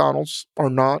biscuits at McDonald's are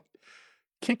not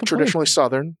traditionally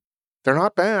Southern. They're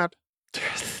not bad.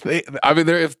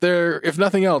 If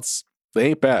nothing else, they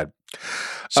ain't bad.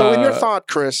 So in your thought,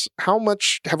 Chris, how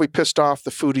much have we pissed off the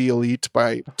foodie elite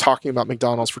by talking about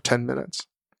McDonald's for 10 minutes?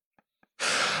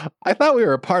 I thought we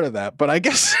were a part of that, but I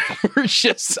guess we're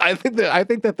just, I think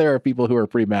that there are people who are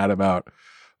pretty mad about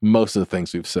most of the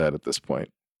things we've said at this point.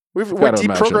 We're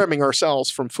deprogramming ourselves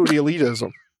from foodie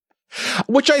elitism.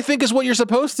 Which I think is what you're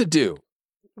supposed to do.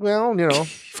 Well,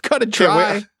 you've got to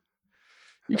try.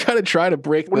 You got to try to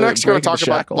break We're next going to talk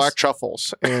about black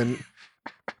truffles. And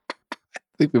I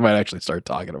think we might actually start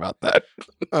talking about that.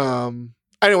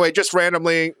 Anyway, just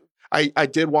randomly, I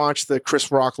did watch the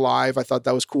Chris Rock live. I thought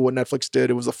that was cool what Netflix did.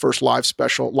 It was the first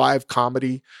live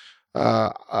comedy.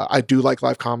 I do like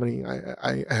live comedy.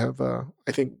 I have,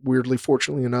 I think weirdly,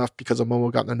 fortunately enough, because of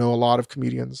Momo, gotten to know a lot of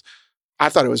comedians. I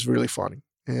thought it was really funny.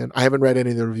 And I haven't read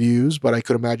any of the reviews, but I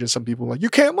could imagine some people like, you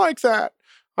can't like that.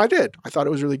 I did. I thought it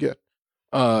was really good.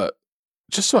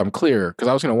 Just so I'm clear, because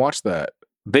I was going to watch that.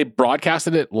 They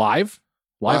broadcasted it live?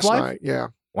 Last night, yeah.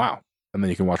 Wow. And then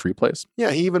you can watch replays.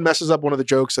 Yeah, he even messes up one of the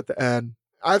jokes at the end.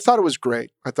 I thought it was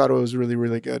great. I thought it was really,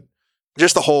 really good.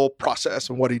 Just the whole process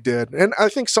and what he did. And I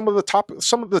think some of the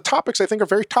topics I think are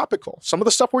very topical. Some of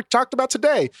the stuff we talked about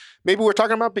today, maybe we're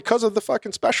talking about because of the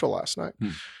fucking special last night.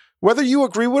 Whether you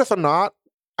agree with it or not,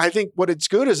 I think what it's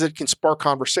good is it can spark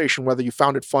conversation, whether you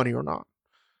found it funny or not,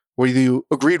 whether you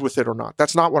agreed with it or not.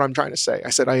 That's not what I'm trying to say.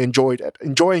 I said I enjoyed it.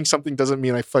 Enjoying something doesn't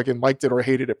mean I fucking liked it or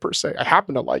hated it per se. I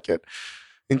happen to like it.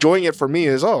 enjoying it for me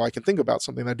is, I can think about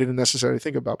something I didn't necessarily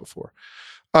think about before.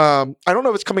 I don't know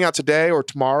if it's coming out today or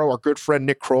tomorrow. Our good friend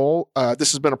Nick Kroll,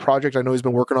 this has been a project I know he's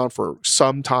been working on for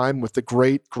some time with the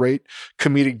great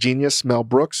comedic genius Mel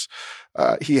Brooks.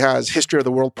 He has History of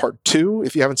the World Part 2.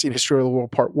 If you haven't seen History of the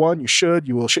World Part 1, you should.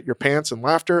 You will shit your pants in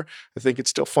laughter. I think it's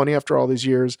still funny after all these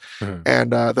years. Mm-hmm.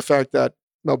 And the fact that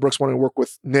Mel Brooks wanted to work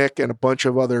with Nick and a bunch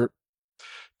of other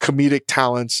comedic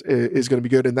talents is going to be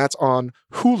good. And that's on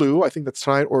Hulu. I think that's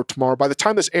tonight or tomorrow. By the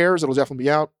time this airs, it'll definitely be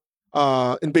out.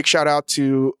 And big shout out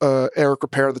to Eric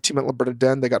Repair, the team at Liberta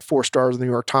Den. They got 4 stars in the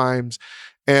New York Times.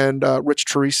 And Rich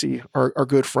Teresi, our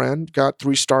good friend, got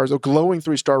 3 stars, a glowing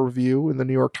 3-star review in the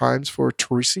New York Times for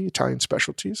Teresi, Italian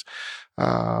Specialties.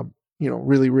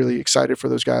 Really, really excited for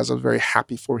those guys. I was very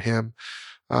happy for him.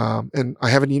 And I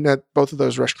haven't eaten at both of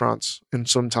those restaurants in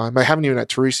some time. I haven't even at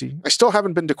Teresi. I still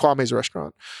haven't been to Kwame's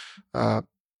restaurant.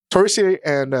 Teresi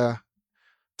and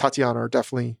Tatiana are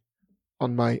definitely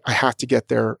on I have to get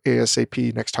there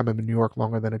ASAP next time I'm in New York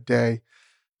longer than a day.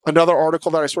 Another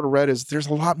article that I sort of read is there's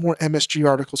a lot more MSG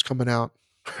articles coming out.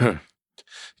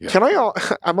 Yeah.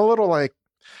 I'm a little like,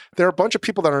 there are a bunch of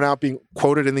people that are now being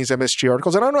quoted in these MSG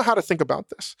articles, and I don't know how to think about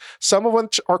this. Some of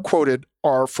which are quoted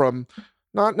are from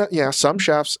some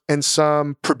chefs and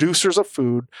some producers of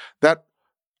food that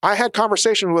I had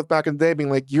conversations with back in the day being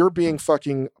like, you're being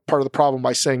fucking part of the problem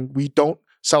by saying we don't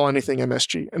sell anything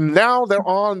MSG. And now they're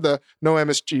on the no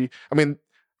MSG. I mean,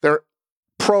 they're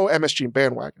pro MSG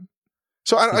bandwagon.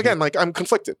 So again, like I'm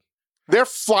conflicted. They're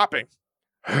flopping.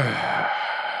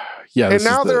 Yeah. And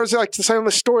now there's like the same of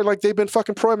the story, like they've been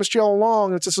fucking pro MSG all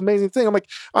along. It's this amazing thing. I'm like,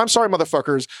 I'm sorry,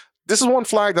 motherfuckers. This is one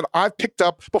flag that I've picked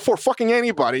up before fucking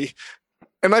anybody.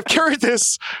 And I've carried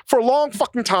this for a long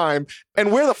fucking time.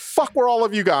 And where the fuck were all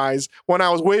of you guys when I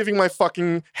was waving my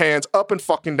fucking hands up and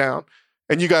fucking down?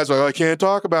 And you guys are like, I can't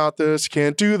talk about this,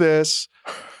 can't do this.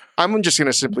 I'm just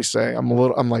gonna simply say I'm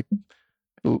like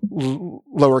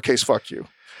lowercase fuck you.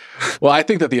 Well, I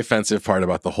think that the offensive part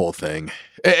about the whole thing,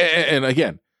 and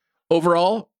again,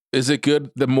 overall, is it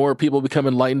good that more people become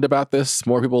enlightened about this?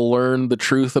 More people learn the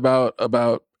truth about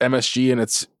MSG and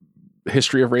its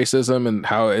history of racism and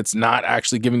how it's not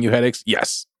actually giving you headaches?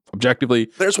 Yes, objectively,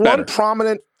 there's better. One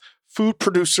prominent food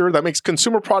producer that makes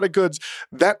consumer product goods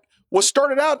that was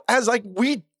started out as like,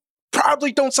 we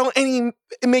probably don't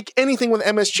make anything with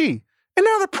MSG. And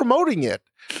now they're promoting it.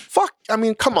 Fuck. I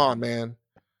mean, come on, man.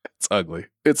 It's ugly.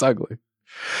 It's ugly.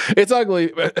 It's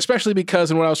ugly, especially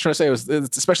because, and what I was trying to say was,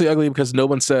 it's especially ugly because no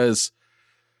one says,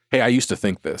 hey, I used to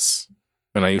think this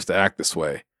and I used to act this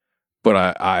way. But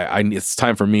I it's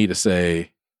time for me to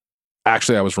say,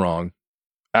 actually, I was wrong.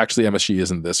 Actually, MSG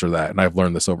isn't this or that, and I've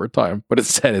learned this over time. But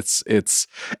instead, it's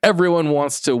everyone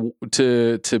wants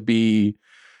to be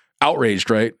outraged,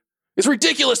 right? It's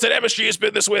ridiculous that MSG has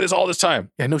been this way all this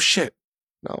time. Yeah, no shit.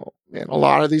 No, man. A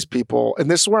lot of these people, and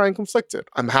this is where I'm conflicted.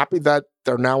 I'm happy that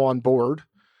they're now on board,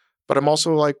 but I'm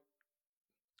also like,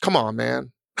 come on,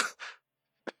 man.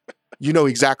 You know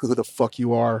exactly who the fuck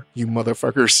you are, you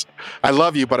motherfuckers. I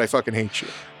love you, but I fucking hate you.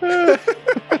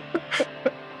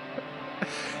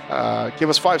 Give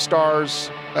us 5 stars.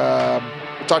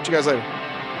 We'll talk to you guys later.